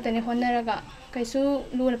ꯉꯝꯕ ꯉꯥꯛꯇꯅꯦ ꯍꯣꯠꯅꯔꯒ ꯀꯩꯁꯨ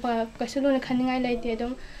ꯂꯨꯅ ꯈꯟꯅꯤꯡꯉꯥই ꯂꯩꯇꯦ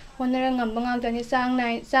ꯑꯗꯨꯝ ꯍꯣꯠꯅꯔꯒ ꯉꯝꯕ ꯉꯥꯛꯇꯅꯤ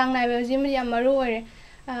ꯆꯥꯡ ꯅꯥꯏꯕꯁꯤꯃꯗꯤ ꯌꯥꯝ ꯃꯔꯨ ꯑꯣꯏꯔꯦ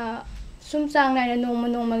ꯁꯨꯝ ꯆꯥꯡ ꯅꯥꯏꯅ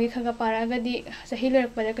ꯅꯣꯡꯃꯒꯤ ꯈꯔ ꯄꯥꯔꯛꯑꯒꯗꯤ ꯆꯍꯤ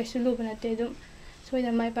ꯂꯣꯏꯔꯛꯄꯗ ꯀꯩꯁꯨ ꯂꯨꯕ ꯅꯠꯇꯦ ꯑꯗꯨꯝ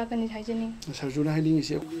ꯁꯣꯏꯗꯅ ꯃꯥꯏ ꯄꯥꯛꯀꯅꯤ ꯍꯥꯏꯖꯅꯤꯡꯉꯤ ꯁꯔꯖꯨꯅ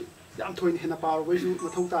ꯍꯥꯏꯅꯤꯡꯉꯤꯁꯦ ꯑꯩꯈꯣꯏꯒꯤ ꯌꯥꯝ ꯊꯣꯏꯅ ꯍꯦꯟꯅ ꯄꯥꯔꯨꯕꯩꯁꯨ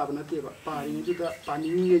ꯃꯊꯧ ꯇꯥꯕ ꯅꯠꯇꯦꯕ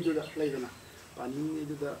ꯄꯥꯅꯤꯡꯉꯤꯉꯩꯗꯨꯗ ꯂꯩꯗꯅ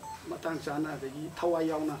ꯄꯥꯅꯤꯡꯉꯤꯉꯩꯗꯨꯗ ꯃꯇꯥꯡ ꯆꯥꯅ ꯑꯗꯒꯤ ꯊꯋꯥꯏ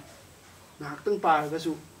ꯌꯥꯎꯅ ꯉꯥꯏꯍꯥꯛꯇꯪ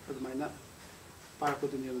ꯄꯥꯔꯒꯁꯨ ꯑꯗꯨꯃꯥꯏꯅ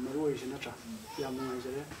ꯄꯥꯔꯛꯄꯗꯨꯅꯦꯕ ꯃꯔꯨ ꯑꯣꯏꯔꯤꯁꯦ ꯅꯠꯇ꯭ꯔꯥ ꯌꯥꯝ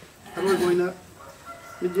ꯅꯨꯡꯉꯥꯏꯖꯔꯦ ꯑꯔꯣꯏꯕ ꯑꯣꯏꯅ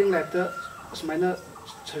ꯃꯤꯠꯌꯦꯡ ꯂꯥꯏꯔꯤꯛꯇ ꯑꯁꯨꯃꯥꯏꯅ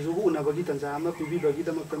ꯁꯔꯖꯨꯕꯨ ꯎꯅꯕꯒꯤ ꯇꯟꯖꯥ ꯑꯃ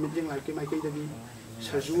ꯄꯤꯕꯤꯕꯒꯤꯗꯃꯛꯇ ꯃꯤꯠꯌꯦꯡ ꯂꯥꯏꯔꯤꯛꯀꯤ ꯃꯥꯏꯀꯩꯗꯒꯤ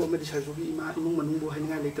ꯁꯔꯖꯨ ꯑꯃꯗꯤ ꯁꯔꯖꯨꯒꯤ ꯏꯃꯨꯡ ꯃꯅꯨꯡꯕꯨ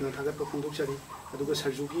ꯍꯥꯏꯅꯤꯡꯉꯥꯏ ꯂꯩꯇꯅ ꯊꯥꯒꯠꯄ ꯐꯣꯡꯗꯣꯛꯆꯔꯤ ꯑꯗꯨꯒ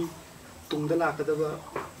ꯁꯔꯖꯨꯒꯤ ꯇꯨꯡꯗ ꯂꯥꯛꯀꯗꯕ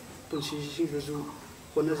ꯄꯨꯟꯁꯤꯁꯤꯡꯗꯁꯨ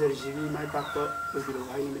ꯍꯣꯠꯅꯖꯔꯤꯁꯤꯒꯤ ꯃꯥꯏ ꯄꯥꯛꯄ ꯑꯣꯏꯕꯤꯔꯛꯎ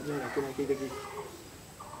ꯍꯥꯏꯅ ꯃꯤꯠꯌꯦꯡ ꯂꯥꯏꯔꯤꯛꯀꯤ ꯃꯥꯏꯀꯩꯗꯒꯤ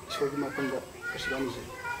ꯏꯁꯣꯔꯒꯤ ꯃꯐꯝꯗ ꯑꯁꯤꯗ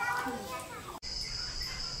ꯅꯤꯖꯔꯤ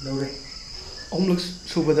ꯂꯧꯔꯦ ꯑꯍꯨꯝꯂꯛ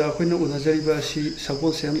ꯁꯨꯕꯗ ꯑꯩꯈꯣꯏꯅ ꯎꯅꯖꯔꯤꯕ ꯑꯁꯤ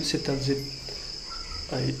ꯁꯒꯣꯜꯁꯦꯝ ꯁꯤꯇꯜꯖꯤꯠ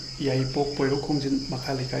ꯌꯥꯏꯄꯣꯛ ꯄꯣꯏꯔꯧꯈꯣꯡꯖꯤꯟ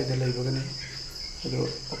ꯃꯈꯥ ꯂꯩꯀꯥꯏꯗ ꯂꯩꯕꯒꯅꯤ ꯑꯗꯣ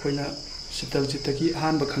ꯑꯩꯈꯣꯏꯅ ꯁꯤꯇꯜꯖꯤꯠꯇꯒꯤ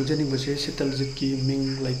ꯑꯍꯥꯟꯕ ꯈꯪꯖꯅꯤꯡꯕꯁꯦ ꯁꯤꯇꯜꯖꯤꯠꯀꯤ ꯃꯤꯡ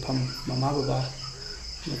ꯂꯩꯐꯝ ꯃꯃꯥ ꯕꯕꯥ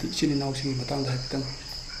ꯑꯃꯗꯤ ꯏꯆꯤꯟ ꯏꯅꯥꯎꯁꯤꯡꯒꯤ ꯃꯇꯥꯡꯗ ꯍꯥꯏꯐꯦꯠꯇꯪ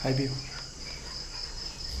ꯍꯥꯏꯕꯤꯌꯨ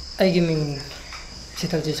ꯑꯩꯒꯤ ꯃꯤꯡ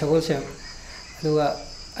ꯁꯤꯇꯜꯖꯤꯠ ꯁꯒꯣꯜꯁꯦꯝ ꯑꯗꯨꯒ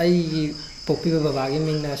ꯑꯩꯒꯤ ꯄꯣꯛꯄꯤꯕ ꯕꯕꯥꯒꯤ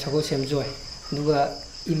ꯃꯤꯡꯅ ꯁꯒꯣꯜꯁꯦꯝ ꯖꯣꯏ ꯑꯗꯨꯒ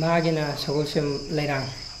ꯏꯃꯥꯒꯤꯅ ꯁꯒꯣꯜꯁꯦꯝ ꯂꯩꯔꯥꯡ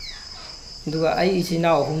ꯑꯗꯨꯒ ꯑꯩ ꯏꯆꯤꯟ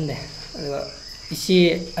ꯏꯅꯥꯎ 3ꯅꯦ ꯑꯗꯨꯒ ꯏꯆꯦ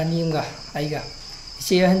 2 ꯑꯃꯒ ꯑꯩꯒ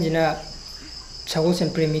ꯏꯆꯦ ꯑꯍꯟꯁꯤꯅ ꯁꯒꯣꯜꯁꯦꯝ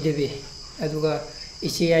ꯄ꯭ꯔꯦꯃꯤ ꯗꯦꯕꯤ ꯑꯗꯨꯒ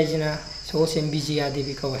ꯏꯆꯦ ꯌꯥꯏꯁꯤꯅ ꯁꯒꯣꯜꯁꯦꯝ ꯕꯤꯖꯤꯌꯥ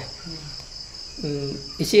ꯗꯦꯕꯤ ꯀꯧꯋꯦ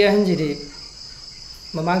ꯏꯆꯦ ꯑꯍꯟꯁꯤꯗꯤ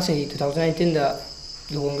ꯃꯃꯥꯡ ꯆꯍꯤ 2019ꯗ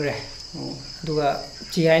ꯂꯨꯍꯣꯡꯈ꯭ꯔꯦ ꯑꯗꯨꯒ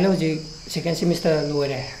ꯆꯦ ꯌꯥꯏꯅ ꯍꯧꯖꯤꯛ 2nd ꯁꯦꯃꯤꯁꯇꯔ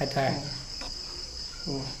ꯂꯣꯏꯔꯦ ꯍꯥꯏꯇꯥꯔꯦ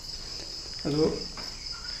ꯑꯗꯣ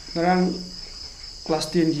ꯉꯔꯥꯡ ꯀ꯭ꯂꯥꯁ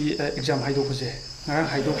 10ꯒꯤ ꯑꯦꯛꯖꯥꯝ ꯍꯥꯏꯗꯣꯛꯄꯁꯦ ꯉꯔꯥꯡ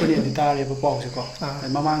ꯍꯥꯏꯗꯣꯛꯀꯅꯦꯗꯤ ꯇꯥꯔꯦꯕ ꯄꯥꯎꯁꯦꯀꯣ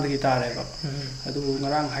ꯃꯃꯥꯡꯗꯒꯤ ꯇꯥꯔꯦꯕ ꯑꯗꯨꯕꯨ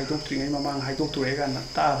ꯉꯔꯥꯡ ꯍꯥꯏꯗꯣꯛꯇ꯭ꯔꯤꯉꯩ ꯃꯃꯥꯡ ꯍꯥꯏꯗꯣꯛꯇꯣꯔꯦ ꯀꯥꯟꯗ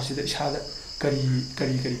ꯇꯥꯕꯁꯤꯗ ꯏꯁꯥꯗ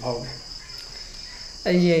ꯀꯔꯤ ꯐꯥꯎꯒꯦ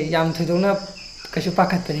ꯑꯩꯁꯦ ꯌꯥꯝ ꯊꯣꯏꯗꯣꯛꯅ ꯀꯩꯁꯨ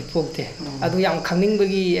ꯄꯥꯈꯠꯄꯗꯤ ꯄꯣꯛꯇꯦ ꯑꯗꯨ ꯌꯥꯝ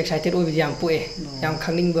ꯈꯪꯅꯤꯡꯕꯒꯤ ꯑꯦꯛꯁꯥꯏꯇꯦड ꯑꯣꯏꯕꯗꯤ ꯌꯥꯝ ꯄꯣꯛꯑꯦ ꯌꯥꯝ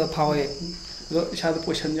ꯈꯪꯅꯤꯡꯕ ꯐꯥꯎꯋꯦ ꯑꯗꯣ ꯏꯁꯥꯗ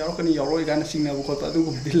ꯄꯣꯏꯁꯟ ꯌꯥꯎꯔꯛꯀꯅꯤ ꯌꯥꯎꯔꯛꯑꯣꯏ ꯀꯥꯏꯅ ꯆꯤꯡꯅꯕ ꯈꯣꯠꯄ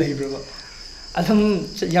ꯑꯗꯨꯒꯨꯝꯕꯗꯤ ꯂꯩꯕ꯭ꯔꯕ ꯑꯗꯨꯝ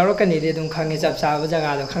ꯌꯥꯎꯔꯛꯀꯅꯤꯗꯤ ꯑꯗꯨꯝ ꯈꯪꯉꯦ ꯆꯞ ꯆꯥꯕ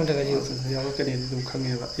ꯖꯒꯥꯗꯣ ꯈꯪꯗ꯭ꯔꯒꯁꯨ ꯌꯥꯎꯔꯛꯀꯅꯤꯗꯤ ꯑꯗꯨꯝ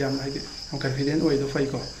ꯈꯪꯉꯦꯕ ꯌꯥꯝ ꯍꯥꯏꯗꯤ ꯌꯥꯝ ꯀꯟꯐꯤꯗꯦꯟ ꯑꯣꯏꯗꯣ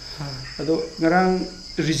ꯐꯩꯀꯣ ꯑꯗꯣ ꯉꯔꯥꯡ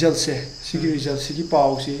ꯔꯤꯖꯜꯠꯁꯦ ꯁꯤꯒꯤ ꯔꯤꯖꯜꯠꯁꯤꯒꯤ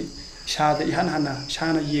ꯄꯥꯎꯁꯤ ꯏꯁꯥꯗ ꯏꯍꯥꯟ ꯍꯥꯟꯅ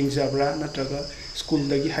ꯏꯁꯥꯅ ꯌꯦꯡꯖꯕ꯭ꯔꯥ ꯅꯠꯇ꯭ꯔꯒ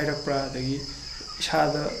ꯁ꯭ꯀꯨꯜꯗꯒꯤ ꯍꯥꯏꯔꯛꯄ꯭ꯔꯥ ꯑꯗꯒꯤ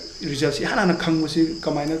ꯏꯁꯥꯗ ꯔꯤꯖꯜꯠꯁꯤ ꯏꯍꯥꯟ ꯍꯥꯟꯅ ꯈꯪꯕꯁꯤ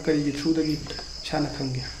ꯀꯃꯥꯏꯅ ꯀꯔꯤꯒꯤ ꯊ꯭ꯔꯨꯗꯒꯤ ꯏꯁꯥꯅ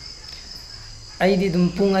ꯈꯪꯒꯦ ꯑꯩꯗꯤ ꯑꯗꯨꯝ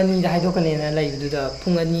ꯄꯨꯡ 2ꯗ ꯍꯥꯏꯗꯣꯛꯀꯅꯦꯅ ꯂꯩꯕꯗꯨꯗ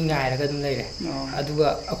ꯄꯨꯡ 2 ꯉꯥꯏꯔꯒ ꯑꯗꯨꯝ ꯂꯩꯔꯦ ꯑꯗꯨꯒ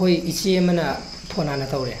ꯑꯩꯈꯣꯏ ꯏꯆꯦ ꯑꯃꯅ ꯐꯣꯟ ꯍꯥꯟꯅ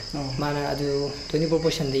ꯇꯧꯔꯦ ꯃꯥꯅ ꯑꯗꯨ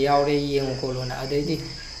 24% ꯌꯥꯎꯔꯦ ꯌꯦꯡꯉꯨ ꯈꯣꯠꯂꯣꯅ ꯑꯗꯩꯗꯤ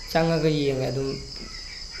ꯆꯪꯉꯒ ꯌꯦꯡꯉꯦ ꯑꯗꯨꯝ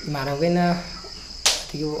ꯏꯃꯥꯟꯅꯕꯈꯩꯅ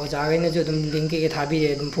tigi ojagai jo dum link ke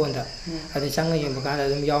thabire dum phone da ade changa yem ba da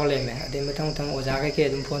dum yaw leme ade mathang thang ojagai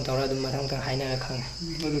ke dum phone tawra dum mathang thang haina khang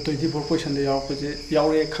adu 24 question da yaw ko je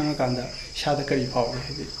yaw re khang kan da sha da kari phaw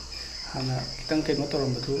re hana kitang ke no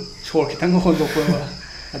torom batu chor kitang hol do ko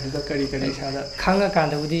adu da kari sha da khang kan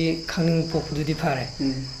da budi khangning pok du di phare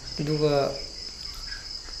duga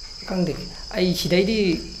kang de ai sidai di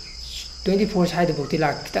 24 side bukti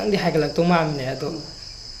lak kitang di haigalak to mam ne ado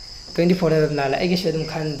 24 da la ai ge shedum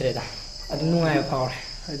khandre da adu nungai phawre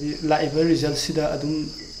hadi live result sida adum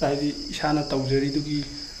hadi shana tawjari dugi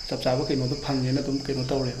chap chaba ke no do phangye na dum ke no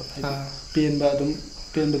tawre hadi pen ba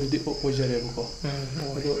du di ojare ko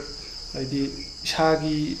ado hadi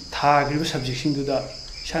shagi thagri subject sing du da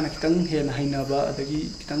shana kitang hen haina ba adagi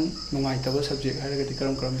kitang nungai taba subject haraga di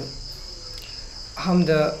karam da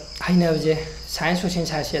hamda haina je science social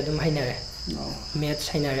science adum haina re maths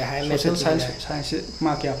haina re hai social science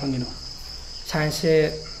ma kya phangino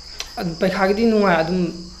science paikha gi di nungai adum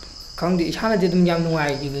khangdi isana je dum yam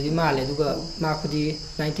nungai gi di male duga ma khudi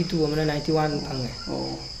 92 amana 91 phange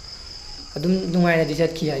adum nungai na di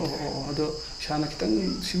jat ki hai ado shana kitang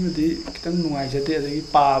simudi kitang nungai jate adagi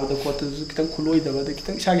pa ba da ko tu kitang khuloi da ba da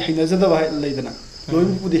kitang shagi haina jada ba leidana loi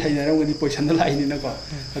budi haina ram gi position da lai ni na ko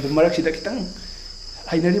ado marak sida kitang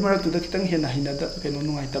hainari marak tu da kitang hena haina da ke no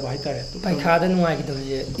nungai ta ba hai tare paikha da nungai gi do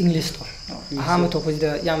je english to ahama thokpo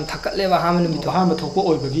da yam thakkat le ba ahama numi to ahama thokpo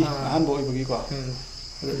oi bagi ahama oi bagi ko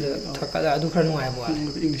thakkat adu khar nungai ba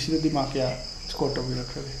english da di ma kya score to bi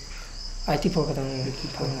rakhre IT4 ka tang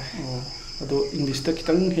ado english da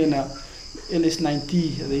kitang hena LS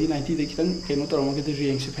 90 adai 90 da kitang ke no torom ke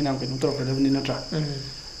rank se phenam ke no tor ka da ni na tra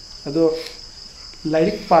ado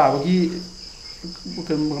lairik pa bagi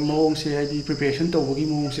mawong se hadi preparation to bagi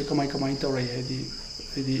mawong se kamai to rai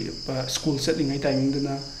hadi school setting ai timing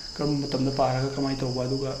duna kam matam da para kamai to ba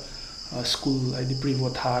duga school hadi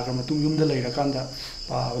pre-board tha ga matung yum da leira kanda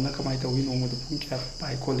pa na kamai to wi nong da pung kya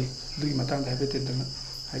pai kholi dugi matang da beten dana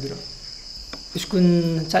haidira school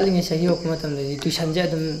chalinge sahi ok matam da tuition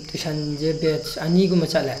je batch ani gu ma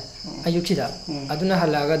chala ayuk sida aduna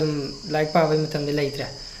halaga dum like pa bai matam da leitra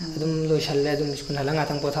adum loishalle adum school halanga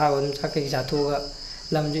tang potha adum chakki jathoga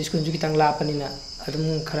lam ju school ju kitang lapanina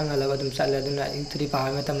adum kharang halaga adum challe aduna intri pa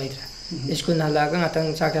matam leitra school halaga ngatang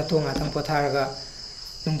chakya to ngatang potha raga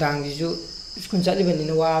nungdang ji ju school chali bani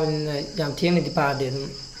na wa na yam thieng ni pa de adum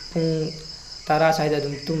pung tara saida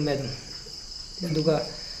adum tumme adum aduga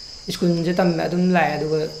school je tam adum lai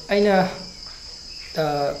aduga aina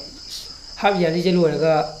half yearly je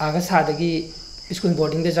loraga aga sadagi school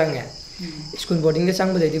boarding de jange school boarding de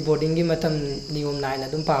chang badai boarding gi matam niom nai na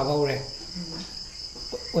dum pa ba ore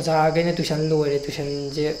oja ga ne tuition loire tuition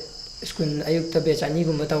je school ayuk ta be chani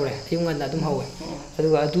gum ba tawre ayung na dum hawe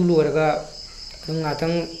aduga adu loraga dum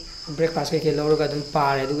ngatang breakfast ke loraga dum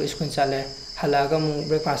pare aduga school chale halaga mu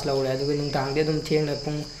breakfast lore aduga nung tang de dum thieng na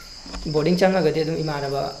pung boarding changa ga de dum imana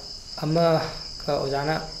ba ama ka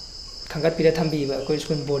ojana khangat pira thambi ba ko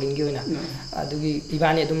school boarding gi oina adugi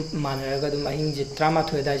ibani adum manaraga adum ahing je drama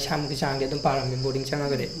thoe da sham ki chang de adum param boarding changa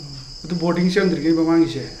ga de adu boarding chang dir ge mamang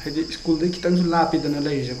se hadi school de kitang su la pi dana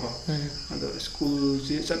lai je ko adu school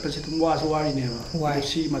je chat pa se tum wa so wari ne ba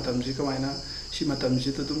si matam ji kamaina si matam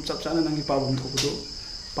ji to tum chap chana nang gi pa bum thoku do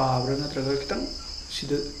pa bra na traga kitang si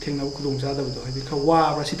de thengna ku dong ja da do hadi kha wa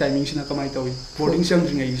bra si timing sina kamai tawi boarding chang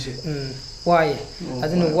ring ai se wai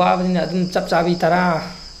aduna wa ba ni adum chap chabi tara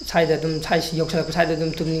saida dum sai si yoksala ko saida dum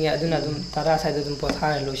tumni aduna dum tara saida dum potha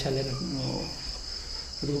loisale dum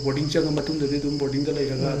adu boarding chang matung de dum boarding da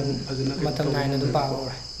leiraga dum phajana matam naina dum pa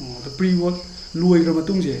ore the pre work loigra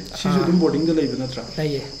matung je si ju dum boarding da leiba natra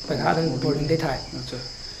laiye pakha dum boarding de thai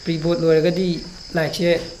pre board loiraga di like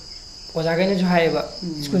se oja ga ne ju hai ba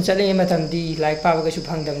school chale matam di like pa ba ga su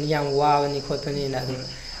phangdam ni yang wa ba ni khot pani na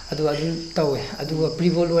adu adum tawe adu pre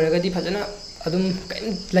board loiraga di phajana adum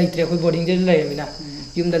kaim laitre khoi boarding de leirmina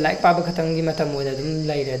yumda like pa ba khatang gi matam moda dum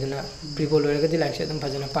laire aduna pre-board loiraga di like se dum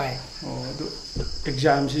phajana pai adu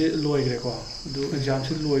exam si loigre ko adu exam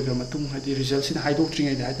si loigra matung hadi result sin haidok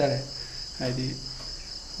tringai da tare hadi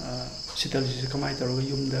Shitaljit si kamai taroga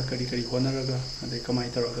yumda kari honaraga adai kamai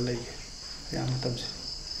taroga lai ya matam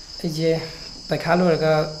si je paikha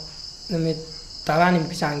loiraga numit tarani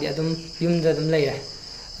pisang di adum yumda dum laire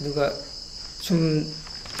aduga sum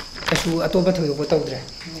kasu atoba thoy ko tawdre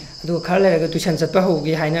adu khar leraga tuition chatpa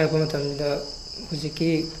hogi haina ko matam da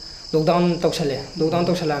hujiki lockdown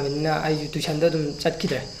tawsala minna ai tuition da dum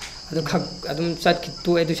chatkidre adu khak adum chatki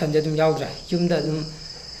to tuition da dum yaudre yumda dum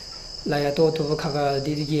laya to khaga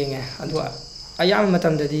di yenge adu ayam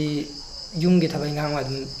matam da di yumgi thabai ngang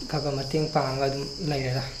adum khaga mateng panga adum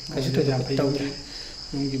laira kasu to tawdre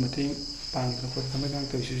yumgi mateng ꯄꯥꯡꯗꯅ ꯈꯣꯠꯇꯅ ꯃꯩꯉꯥꯡ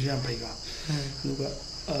ꯇꯧꯔꯤꯁꯤꯁꯨ ꯌꯥꯝ ꯐꯩꯀꯣ ꯑꯗꯨꯒ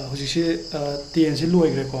ꯍꯧꯖꯤꯛꯁꯦ 10ꯁꯤ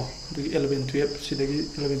ꯂꯣꯏꯈ꯭ꯔꯦꯀꯣ ꯑꯗꯨꯒꯤ 11 12 ꯁꯤꯗꯒꯤ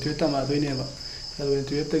 11 12 ꯇꯝꯃꯛꯑꯗꯣꯏꯅꯦꯕ 11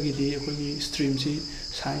 12 ꯇꯒꯤꯗꯤ ꯑꯩꯈꯣꯏꯒꯤ ꯁ꯭ꯇ꯭ꯔꯤꯝꯁꯤ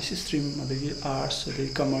science stream ꯑꯗꯒꯤ arts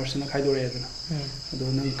ꯑꯗꯒꯤ ꯀꯃꯔꯁꯅ ꯈꯥꯏꯗꯣꯔꯛꯑꯦꯗꯅ ꯑꯗꯣ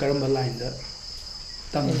ꯅꯪ ꯀꯔꯝꯕ ꯂꯥꯏꯟꯗ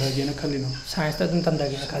ꯇꯝꯊꯒꯦꯅ ꯈꯜꯂꯤꯅꯣ ꯁꯥꯏꯟꯁꯇ ꯑꯗꯨꯝ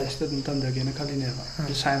ꯇꯝꯊꯒꯦꯅ ꯈꯜꯂꯤ ꯁꯥꯏꯟꯁꯇ ꯑꯗꯨꯝ ꯇꯝꯊꯒꯦꯅ ꯈꯜꯂꯤꯅꯦꯕ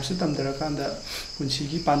ꯑꯗꯣ ꯁꯥꯏꯟꯁꯇ ꯇꯝꯊꯔꯀꯥꯟꯗ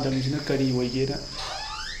ꯄꯨꯟꯁꯤꯒꯤ ꯄꯥꯟꯗꯝꯁꯤꯅ ꯀꯔꯤ ꯑꯣꯏꯒꯦꯅ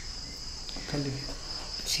ꯈꯜꯂꯤꯒꯦ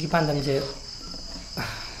ꯁꯤꯒꯤ ꯄꯥꯟꯗꯝꯁꯦ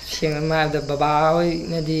ꯁꯦꯡꯅ ꯍꯥꯏꯔꯕꯗ ꯕꯕꯥ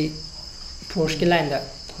ꯍꯣꯏꯅꯗꯤ ꯐꯣꯔꯁꯀꯤ ꯂꯥꯏꯟꯗ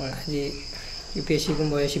ꯍꯥꯏꯗꯤ UPSC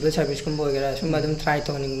ꯒꯨꯝꯕ ꯑꯣꯏ ꯁꯤꯚꯤꯜ ꯁꯥꯔꯚꯤꯁꯀꯨꯝꯕ ꯑꯣꯏꯒꯦꯔꯥ ꯁꯨꯝꯕ ꯑꯗꯨꯝ ꯇ꯭ꯔꯥꯏ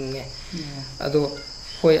ꯇꯧꯍꯟꯅꯤꯡꯉꯦ ꯑꯗꯣ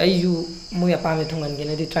ꯍꯣꯏ ꯑꯩꯁꯨ ꯃꯣꯏ ꯑꯄꯥꯝꯕ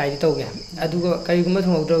ꯊꯨꯡꯍꯟꯒꯦꯅꯗꯤ ꯇ꯭ꯔꯥꯏꯗꯤ ꯇꯧꯒꯦ ꯑꯗꯨꯒ ꯀꯔꯤꯒꯨꯝꯕ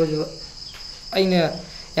ꯊꯨꯡꯍꯧꯗ꯭ꯔꯒꯁꯨ ꯑꯩꯅ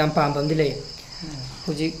ꯌꯥꯝ ꯄꯥꯝꯕ ꯑꯃꯗꯤ ꯂꯩ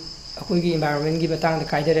ꯍꯧꯖꯤꯛ ꯑꯩꯈꯣꯏꯒꯤ ꯏꯟꯚꯥꯏꯔꯣꯟꯃꯦꯟꯒꯤ ꯃꯇꯥꯡꯗ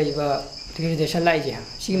ꯀꯥꯏꯗꯔꯛꯏꯕ ꯗꯤꯒ꯭ꯔꯦꯗꯦꯁꯟ ꯂꯥꯛꯏꯁꯦ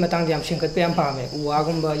ꯁꯤꯒꯤ ꯃꯇꯥꯡꯗ ꯌꯥꯝ ꯁꯦꯝꯒꯠꯄ ꯌꯥꯝ ꯄꯥꯝꯃꯦ ꯎ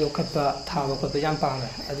ꯋꯥꯒꯨꯝꯕ ꯌꯣꯛꯈꯠꯄ ꯊꯥꯕ ꯈꯣꯠꯄ ꯌꯥꯝ ꯄꯥꯝꯃꯦ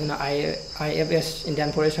ꯑꯗꯨꯅ IFS ꯏꯟꯗꯤꯌꯥꯟ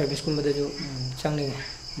ꯐꯣꯔꯦꯁ ꯁꯥꯔꯚꯤꯁꯀꯨꯝꯕꯗꯁꯨ ꯆꯪꯅꯤꯡꯉꯦ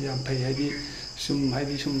ꯌꯥꯝ ꯐꯩ ꯍꯥꯏꯗꯤ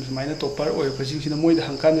ꯁꯨꯃꯥꯏꯅ ꯇꯣꯞꯄꯔ ꯑꯣꯏꯔꯛꯄꯁꯤꯡꯁꯤꯅ ꯃꯣꯏꯗ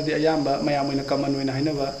ꯍꯪꯀꯥꯟꯗꯗꯤ ꯑꯌꯥꯝꯕ ꯃꯌꯥꯝ ꯑꯣꯏꯅ ꯀꯃꯟ ꯑꯣꯏꯅ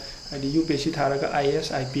ꯍꯥꯏꯅꯕ ꯍꯥꯏꯗꯤ UPSC ꯊꯥꯔꯒ IAS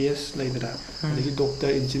IPS ꯂꯩꯗꯅ ꯑꯗꯒꯤ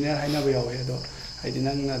ꯗꯣꯛꯇꯔ ꯏꯟꯖꯤꯅꯤꯌꯥꯔ ꯍꯥꯏꯅꯕ ꯌꯥꯎꯋꯦ ꯑꯗꯣ ꯍꯥꯏꯗꯤ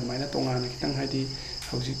ꯅꯪꯅ ꯑꯗꯨꯃꯥꯏꯅ ꯇꯣꯉꯥꯟꯅ ꯈꯤꯇꯪ ꯍꯥꯏꯗꯤ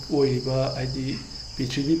ꯍꯧꯖꯤꯛ ꯑꯣꯏꯔꯤꯕ ꯍꯥꯏꯗꯤ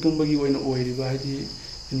ꯄ꯭ꯔꯤꯊꯤꯕꯤ ꯄꯨꯝꯕꯒꯤ ꯑꯣꯏꯅ ꯑꯣꯏꯔꯤꯕ ꯍꯥꯏꯗꯤ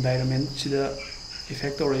ꯏꯟꯚꯥꯏꯔꯣꯟꯃꯦꯟꯁꯤꯗ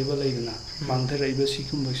ꯏꯐꯦꯛ ꯇꯧꯔꯛꯏꯕ ꯂꯩꯗꯅ ꯃꯥꯡꯊꯔꯛꯏꯕ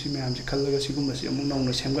ꯁꯤꯒꯨꯝꯕꯁꯤ ꯃꯌꯥꯝꯁꯤ ꯈꯜꯂꯒ ꯁꯤꯒꯨꯝꯕꯁꯤ ꯑꯃꯨꯛ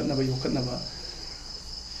ꯅꯧꯅ ꯁꯦꯝꯒꯠꯅꯕ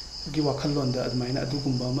ꯌꯣꯛꯈꯠꯅꯕꯒꯤ ꯋꯥꯈꯜꯂꯣꯟꯗ ꯑꯗꯨꯃꯥꯏꯅ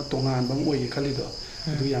ꯑꯗꯨꯒꯨꯝꯕ ꯑꯃ ꯇꯣꯉꯥꯟꯕ ꯑꯃ ꯑꯣꯏꯒꯦ ꯈꯜꯂꯤꯗꯣ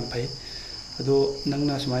ꯑꯗꯨ ꯌꯥꯝ ꯐꯩ ꯑꯗꯣ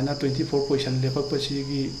ꯅꯪꯅ ꯁꯨꯃꯥꯏꯅ 24 ꯄꯣꯖꯤꯁꯟ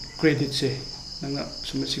ꯂꯦꯞꯄꯛꯄꯁꯤꯒꯤ ꯀ꯭ꯔꯦꯗꯤꯠꯁꯦ ꯅꯪꯅ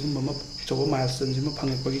ꯁꯤꯒꯨꯝꯕ ꯑꯃ ꯑꯆꯧꯕ ꯃꯥꯏꯜꯁꯇꯣꯟꯁꯤꯃ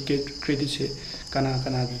ꯐꯪꯉꯛꯄꯒꯤ ꯀ꯭ꯔꯦꯗꯤꯠꯁꯦ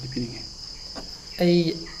ꯀꯅꯥꯗꯗꯤ ꯄꯤꯅꯤꯡꯉꯦ ꯑꯩ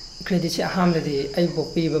ꯀ꯭ꯔꯦꯗꯤꯠꯁꯦ ꯑꯍꯥꯟꯕꯗꯗꯤ ꯑꯩ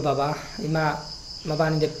ꯄꯣꯛꯄꯤꯕ ꯕꯕꯥ ꯏꯃꯥ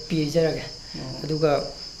ꯃꯕꯥꯅꯤꯗ ꯄꯤꯖꯔꯒꯦ ꯑꯗꯨꯒ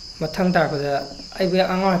ꯃꯊꯪ ꯇꯥꯔꯛꯄꯗ ꯑꯩꯕꯨ ꯍꯦꯛ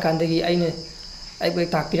ꯑꯉꯥꯡ ꯑꯣꯏꯔꯤꯀꯥꯟꯗꯒꯤ ꯑꯩꯕꯨ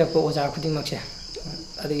ꯍꯦꯛ ꯇꯥꯛꯄꯤꯔꯛꯄ ꯑꯣꯖꯥ ꯈꯨꯗꯤꯡꯃꯛꯁꯦ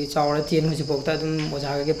ꯑꯗꯒꯤ ꯆꯥꯎꯔ ꯇꯦꯟ ꯍꯧꯖꯤꯛꯐꯥꯎꯗ ꯑꯗꯨꯝ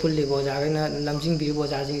ꯑꯣꯖꯥꯒꯩꯒ ꯄꯨꯜꯂꯤꯕ ꯑꯣꯖꯥꯒꯩꯅ ꯂꯝꯖꯤꯡꯕꯤꯔꯤꯕ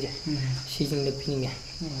ꯑꯣꯖꯥꯁꯤꯡꯁꯦ ꯁꯤꯁꯤꯡꯗ ꯄꯤꯅꯤꯡꯉꯦ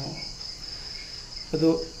ꯑꯗꯣ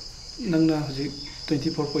ꯅꯪꯅ ꯍꯧꯖꯤक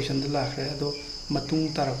 24 ꯄꯣꯖꯤꯁꯟꯗ ꯂꯥꯛꯈ꯭ꯔꯦ ꯑꯗꯣ ꯃꯇꯨꯡ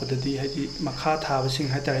ꯇꯥꯔꯛꯄꯗꯗꯤ ꯍꯥꯏꯗꯤ ꯃꯈꯥ ꯊꯥꯕꯁꯤꯡ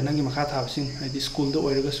ꯍꯥꯏꯇꯥꯔꯦ ꯅꯪꯒꯤ ꯃꯈꯥ ꯊꯥꯕꯁꯤꯡ ꯍꯥꯏꯗꯤ ꯁ꯭ꯀꯨꯜꯗ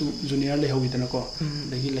ꯑꯣꯏꯔꯒꯁꯨ ꯖꯨꯅꯤꯌꯔ ꯂꯩꯍꯧꯏꯗꯅꯀꯣ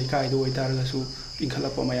ꯑꯗꯒꯤ ꯂꯩꯀꯥꯏꯗ ꯑꯣꯏꯇꯥꯔꯒꯁꯨ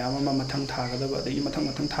ꯏꯟꯈꯠꯂꯛꯄ ꯃꯌꯥꯝ ꯑꯃ ꯃꯊꯪ ꯊꯥꯒꯗꯕ ꯑꯗꯒꯤ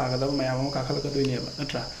ꯃꯊꯪ ꯊꯥꯒꯗꯕ ꯃꯌꯥꯝ ꯑꯃ ꯀꯥꯈꯠꯂꯛꯀꯗꯣꯏꯅꯦꯕ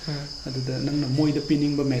ꯅꯠꯇ꯭ꯔꯥ ꯑꯗꯨꯗ ꯅꯪꯅ ꯃꯣꯏꯗ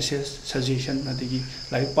ꯄꯤꯅꯤꯡꯕ ꯃꯦꯁꯦꯖ ꯁꯖꯦꯁꯟ ꯑꯗꯒꯤ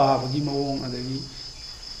ꯂꯥꯏꯔꯤꯛ ꯄꯥꯕꯒꯤ ꯃꯑꯣꯡ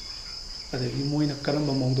ꯑꯗꯒꯤ ꯃꯣꯏꯅ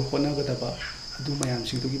ꯀꯔꯝꯕ ꯃꯑꯣꯡꯗ ꯍꯣꯠꯅꯒꯗꯕ ꯑꯗꯨ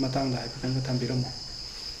ꯃꯌꯥꯝꯁꯤꯡꯗꯨꯒꯤ ꯃꯇꯥꯡꯗ ꯍꯥꯏꯐꯦꯠꯇꯪꯒ ꯊꯝꯕꯤꯔꯝꯃꯣ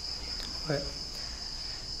ꯍꯣꯏ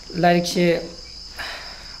ꯂꯥꯏꯔꯤꯛꯁꯦ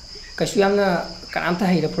ꯀꯩꯁꯨ ꯌꯥꯝꯅ ꯀꯅꯥꯝꯇ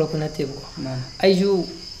ꯍꯩꯔ ꯄꯨꯔꯛꯄ ꯅꯠꯇꯦꯕꯀꯣ ꯑꯩꯁꯨ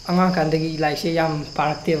ꯑꯉꯥꯡ ꯀꯥꯟꯗꯒꯤ ꯂꯥꯏꯔꯤꯛꯁꯦ ꯌꯥꯝ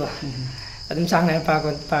ꯄꯥꯔꯛꯇꯦꯕ ꯑꯗꯨꯝ ꯆꯥꯡ ꯅꯥꯏꯅ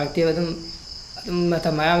ꯄꯥꯔꯛꯇꯦꯕ ꯑꯗꯨꯝ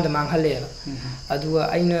ꯃꯇꯝ ꯑꯌꯥꯝꯕꯗ ꯃꯥꯡꯍꯜꯂꯦꯕ ꯑꯗꯨꯒ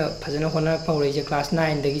ꯑꯩꯅ ꯐꯖꯅ ꯍꯣꯠꯅꯔꯛꯄ ꯍꯧꯔꯛꯏꯁꯦ ꯀ꯭ꯂꯥꯁ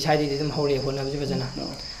 9ꯗꯒꯤ ꯁ꯭ꯋꯥꯏꯗꯒꯤ ꯑꯗꯨꯝ ꯍꯧꯔꯛꯑꯦ ꯍꯣꯠꯅꯕꯁꯦ ꯐꯖꯅ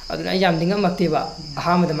ꯑꯗꯨꯅ ꯑꯩ ꯌꯥꯝ ꯅꯤꯡꯉꯝꯃꯛꯇꯦꯕ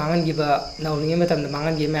ꯑꯍꯥꯟꯕꯗ ꯃꯥꯡꯍꯟꯈꯤꯕ ꯅꯧꯔꯤꯉꯩ ꯃꯇꯝꯗ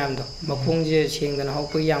ꯃꯥꯡꯍꯟꯈꯤꯕ ꯃꯌꯥꯝꯗꯣ ꯃꯈꯣꯡꯁꯦ ꯁꯦꯡꯗꯅ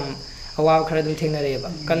ꯍꯧꯔꯛꯄꯒꯤ ꯌꯥꯝ ꯑꯋꯥꯕ ꯈꯔ ꯑꯗꯨꯝ ꯊꯦꯡꯅꯔꯛꯑꯦꯕ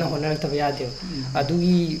ꯀꯟꯅ ꯍꯣꯠꯅꯔꯛꯇꯕ ꯌꯥꯗꯦꯕ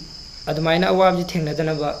ꯑꯗꯨꯃꯥꯏꯅ ꯑꯋꯥꯕꯁꯤ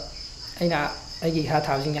ꯊꯦꯡꯅꯗꯅꯕ ꯑꯩꯅ ꯑꯩꯒꯤ ꯏꯈꯥ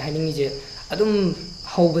ꯊꯥꯕꯁꯤꯡꯁꯦ ꯍꯥꯏꯅꯤꯡꯉꯤꯁꯦ ꯑꯗꯨꯝ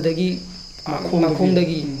ꯍꯧꯕꯗꯒꯤ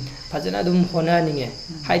ꯃꯈꯣꯡꯗꯒꯤ ꯐꯖꯅ ꯑꯗꯨꯝ ꯍꯣꯠꯅꯍꯟꯅꯤꯡꯉꯦ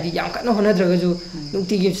ꯍꯥꯏꯗꯤ ꯌꯥꯝ ꯀꯟꯅ ꯍꯣꯠꯅꯗ꯭ꯔꯒꯁꯨ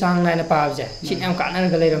ꯅꯨꯡꯇꯤꯒꯤ ꯆꯥꯡ ꯅꯥꯏꯅ ꯄꯥꯕꯁꯦ ꯁꯤꯅ ꯌꯥꯝ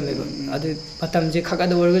ꯀꯥꯟꯅꯔꯒ ꯂꯩꯔꯝꯃꯦꯕ ꯑꯗꯨ ꯃꯇꯝꯁꯦ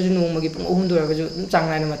ꯈꯛꯗ ꯑꯣꯏꯔꯒꯁꯨ ꯅꯣꯡꯃꯒꯤ ꯄꯨꯡ 3ꯗ ꯑꯣꯏꯔꯒꯁꯨ ꯑꯗꯨꯝ ꯆꯥꯡ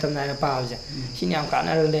ꯅꯥꯏꯅ ꯃꯇꯝ ꯅꯥꯏꯅ ꯄꯥꯕꯁꯦ ꯁꯤꯅ ꯌꯥꯝ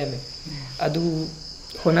ꯀꯥꯟꯅꯔꯒ ꯂꯩꯔꯝꯃꯦ ꯑꯗꯨ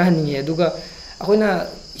ꯍꯣꯠꯅꯍꯟꯅꯤꯡꯉꯦ ꯑꯗꯨꯒ ꯑꯩꯈꯣꯏꯅ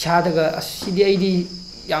ꯏꯁꯥꯗꯒ ꯁꯤꯗꯤ ꯑꯩꯗꯤ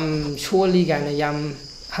ꯌꯥꯝ ꯁꯣꯜꯂꯤ ꯀꯥꯏꯅ ꯌꯥꯝ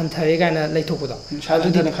ꯍꯟꯊꯔꯦ ꯀꯥꯏꯅ ꯂꯩꯊꯣꯛꯄꯗꯣ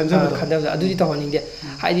ꯈꯟꯖꯕꯗꯣ ꯑꯗꯨꯗꯤ ꯇꯧꯍꯟꯅꯤꯡꯗꯦ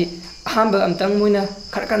ꯍꯥꯏꯗꯤ ꯑꯍꯥꯟꯕ ꯑꯝꯇꯪ ꯃꯣꯏꯅ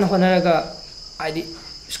ꯈꯔ ꯀꯟꯅ ꯍꯣꯠꯅꯔꯒ ꯍꯥꯏꯗꯤ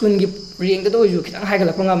ꯁ꯭ꯀꯨꯜꯒꯤ ꯔꯦꯡꯛꯇ ꯑꯣꯏꯔꯁꯨ ꯈꯤꯇꯪ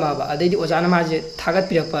ꯍꯥꯏꯒꯠꯂꯛꯄ ꯉꯝꯃꯕ ꯑꯗꯩꯗꯤ ꯑꯣꯖꯥꯅ ꯃꯥꯁꯦ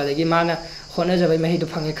ꯊꯥꯒꯠꯄꯤꯔꯛꯄ ꯑꯗꯒꯤ ꯃꯥꯅ ꯍꯣꯠꯅꯖꯕꯩ ꯃꯍꯩꯗꯣ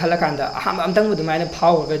ꯐꯪꯉꯦ ꯈꯜꯂꯀꯥꯟꯗ ꯑꯍꯥꯟꯕ ꯑꯝꯇꯪꯕꯨ ꯑꯗꯨꯃꯥꯏꯅ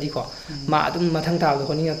ꯐꯥꯎꯔꯒꯗꯤꯀꯣ ꯃꯥ ꯑꯗꯨꯝ ꯃꯊꯪ ꯇꯥꯕꯗ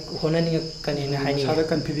ꯍꯣꯠꯅꯅꯤꯡꯉꯛꯀꯅꯤꯅ ꯍꯥꯏꯅꯤꯡꯉꯤ ꯏꯁꯥꯗ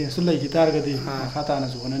ꯀꯟꯐꯤꯗꯦꯟꯁꯇꯨ ꯂꯩꯈꯤ ꯇꯥꯔꯒꯗꯤ ꯃꯈꯥ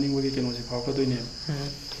ꯇꯥꯅꯁꯨ ꯍꯣꯠꯅꯅꯤꯡꯕꯒꯤ ꯀꯩꯅꯣꯁꯦ ꯐꯥꯎꯔꯛꯀꯗꯣꯏꯅꯦꯕ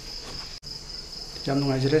ꯌꯥꯝ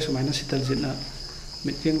ꯅꯨꯡꯉꯥꯏꯖꯔꯦ ꯁꯨꯃꯥꯏꯅ ꯁꯤꯇꯜꯖꯤꯠꯅ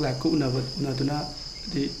ꯃꯤꯠꯌꯦꯡ ꯂꯥꯏꯐꯀ ꯎꯅꯗꯨꯅ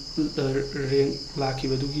ꯔꯦꯡꯛ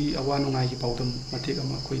ꯂꯥꯛꯈꯤꯕꯗꯨꯒꯤ ꯑꯋꯥ ꯅꯨꯡꯉꯥꯏꯒꯤ ꯄꯥꯎꯗꯝ ꯃꯇꯦꯛ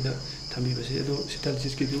ꯑꯃ ꯑꯩꯈꯣꯏꯗ ꯊꯝꯕꯤꯕꯁꯦ ꯑꯗꯣ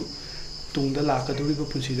ꯁꯤꯇꯜꯖꯤꯠꯀꯤꯗꯨ ꯇꯨꯡꯗ ꯂꯥꯛꯀꯗꯧꯔꯤꯕ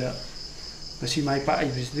ꯄꯨꯟꯁꯤꯗ ꯉꯁꯤ ꯃꯥꯏ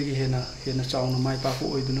ꯄꯥꯛꯏꯕꯁꯤꯗꯒꯤ ꯍꯦꯟꯅ ꯆꯥꯎꯅ ꯃꯥꯏ ꯄꯥꯛꯄ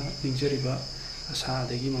ꯑꯣꯏꯗꯨꯅ ꯅꯤꯡꯖꯔꯤꯕ ꯑꯁꯥ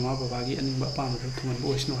ꯑꯗꯒꯤ ꯃꯃꯥ ꯕꯕꯥꯒꯤ ꯑꯅꯤꯡꯕ ꯑꯄꯥꯝꯕꯗꯨ ꯊꯨꯡꯍꯟꯕ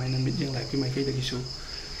ꯑꯣꯏꯁꯅꯨ ꯍꯥꯏꯅ ꯃꯤꯠꯌꯦꯡ ꯂꯥꯏꯐꯀꯤ ꯃꯥꯏꯀꯩꯗꯒꯤꯁꯨ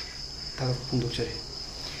ꯊꯥꯒꯠꯄ ꯐꯣꯡꯗꯣꯛꯆꯔꯤ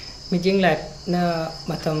ꯃꯤꯠꯌꯦꯡ ꯂꯥꯏꯐꯅ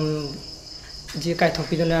ꯃꯇꯝꯁꯦ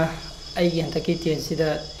ꯀꯥꯏꯊꯣꯛꯄꯤꯗꯨꯅ ꯑꯩꯒꯤ ꯍꯟꯗꯛꯀꯤ 10ꯁꯤꯗ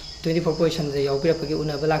 24 ꯄꯣꯖꯤꯁꯟꯗ ꯌꯥꯎꯕꯤꯔꯛꯄꯒꯤ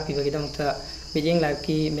ꯎꯅꯕ ꯂꯥꯛꯄꯤꯕꯒꯤꯗꯃꯛꯇ ꯃꯤꯠꯌꯦꯡ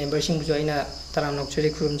ꯂꯥꯏꯐꯀꯤ ꯃꯦꯝꯕꯔꯁꯤꯡꯕꯨꯁꯨ ꯑꯩꯅ ꯇꯔꯥꯝꯅ ꯑꯣꯛꯆꯔꯤ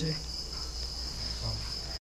ꯈꯨꯔꯨꯝꯖꯔꯤ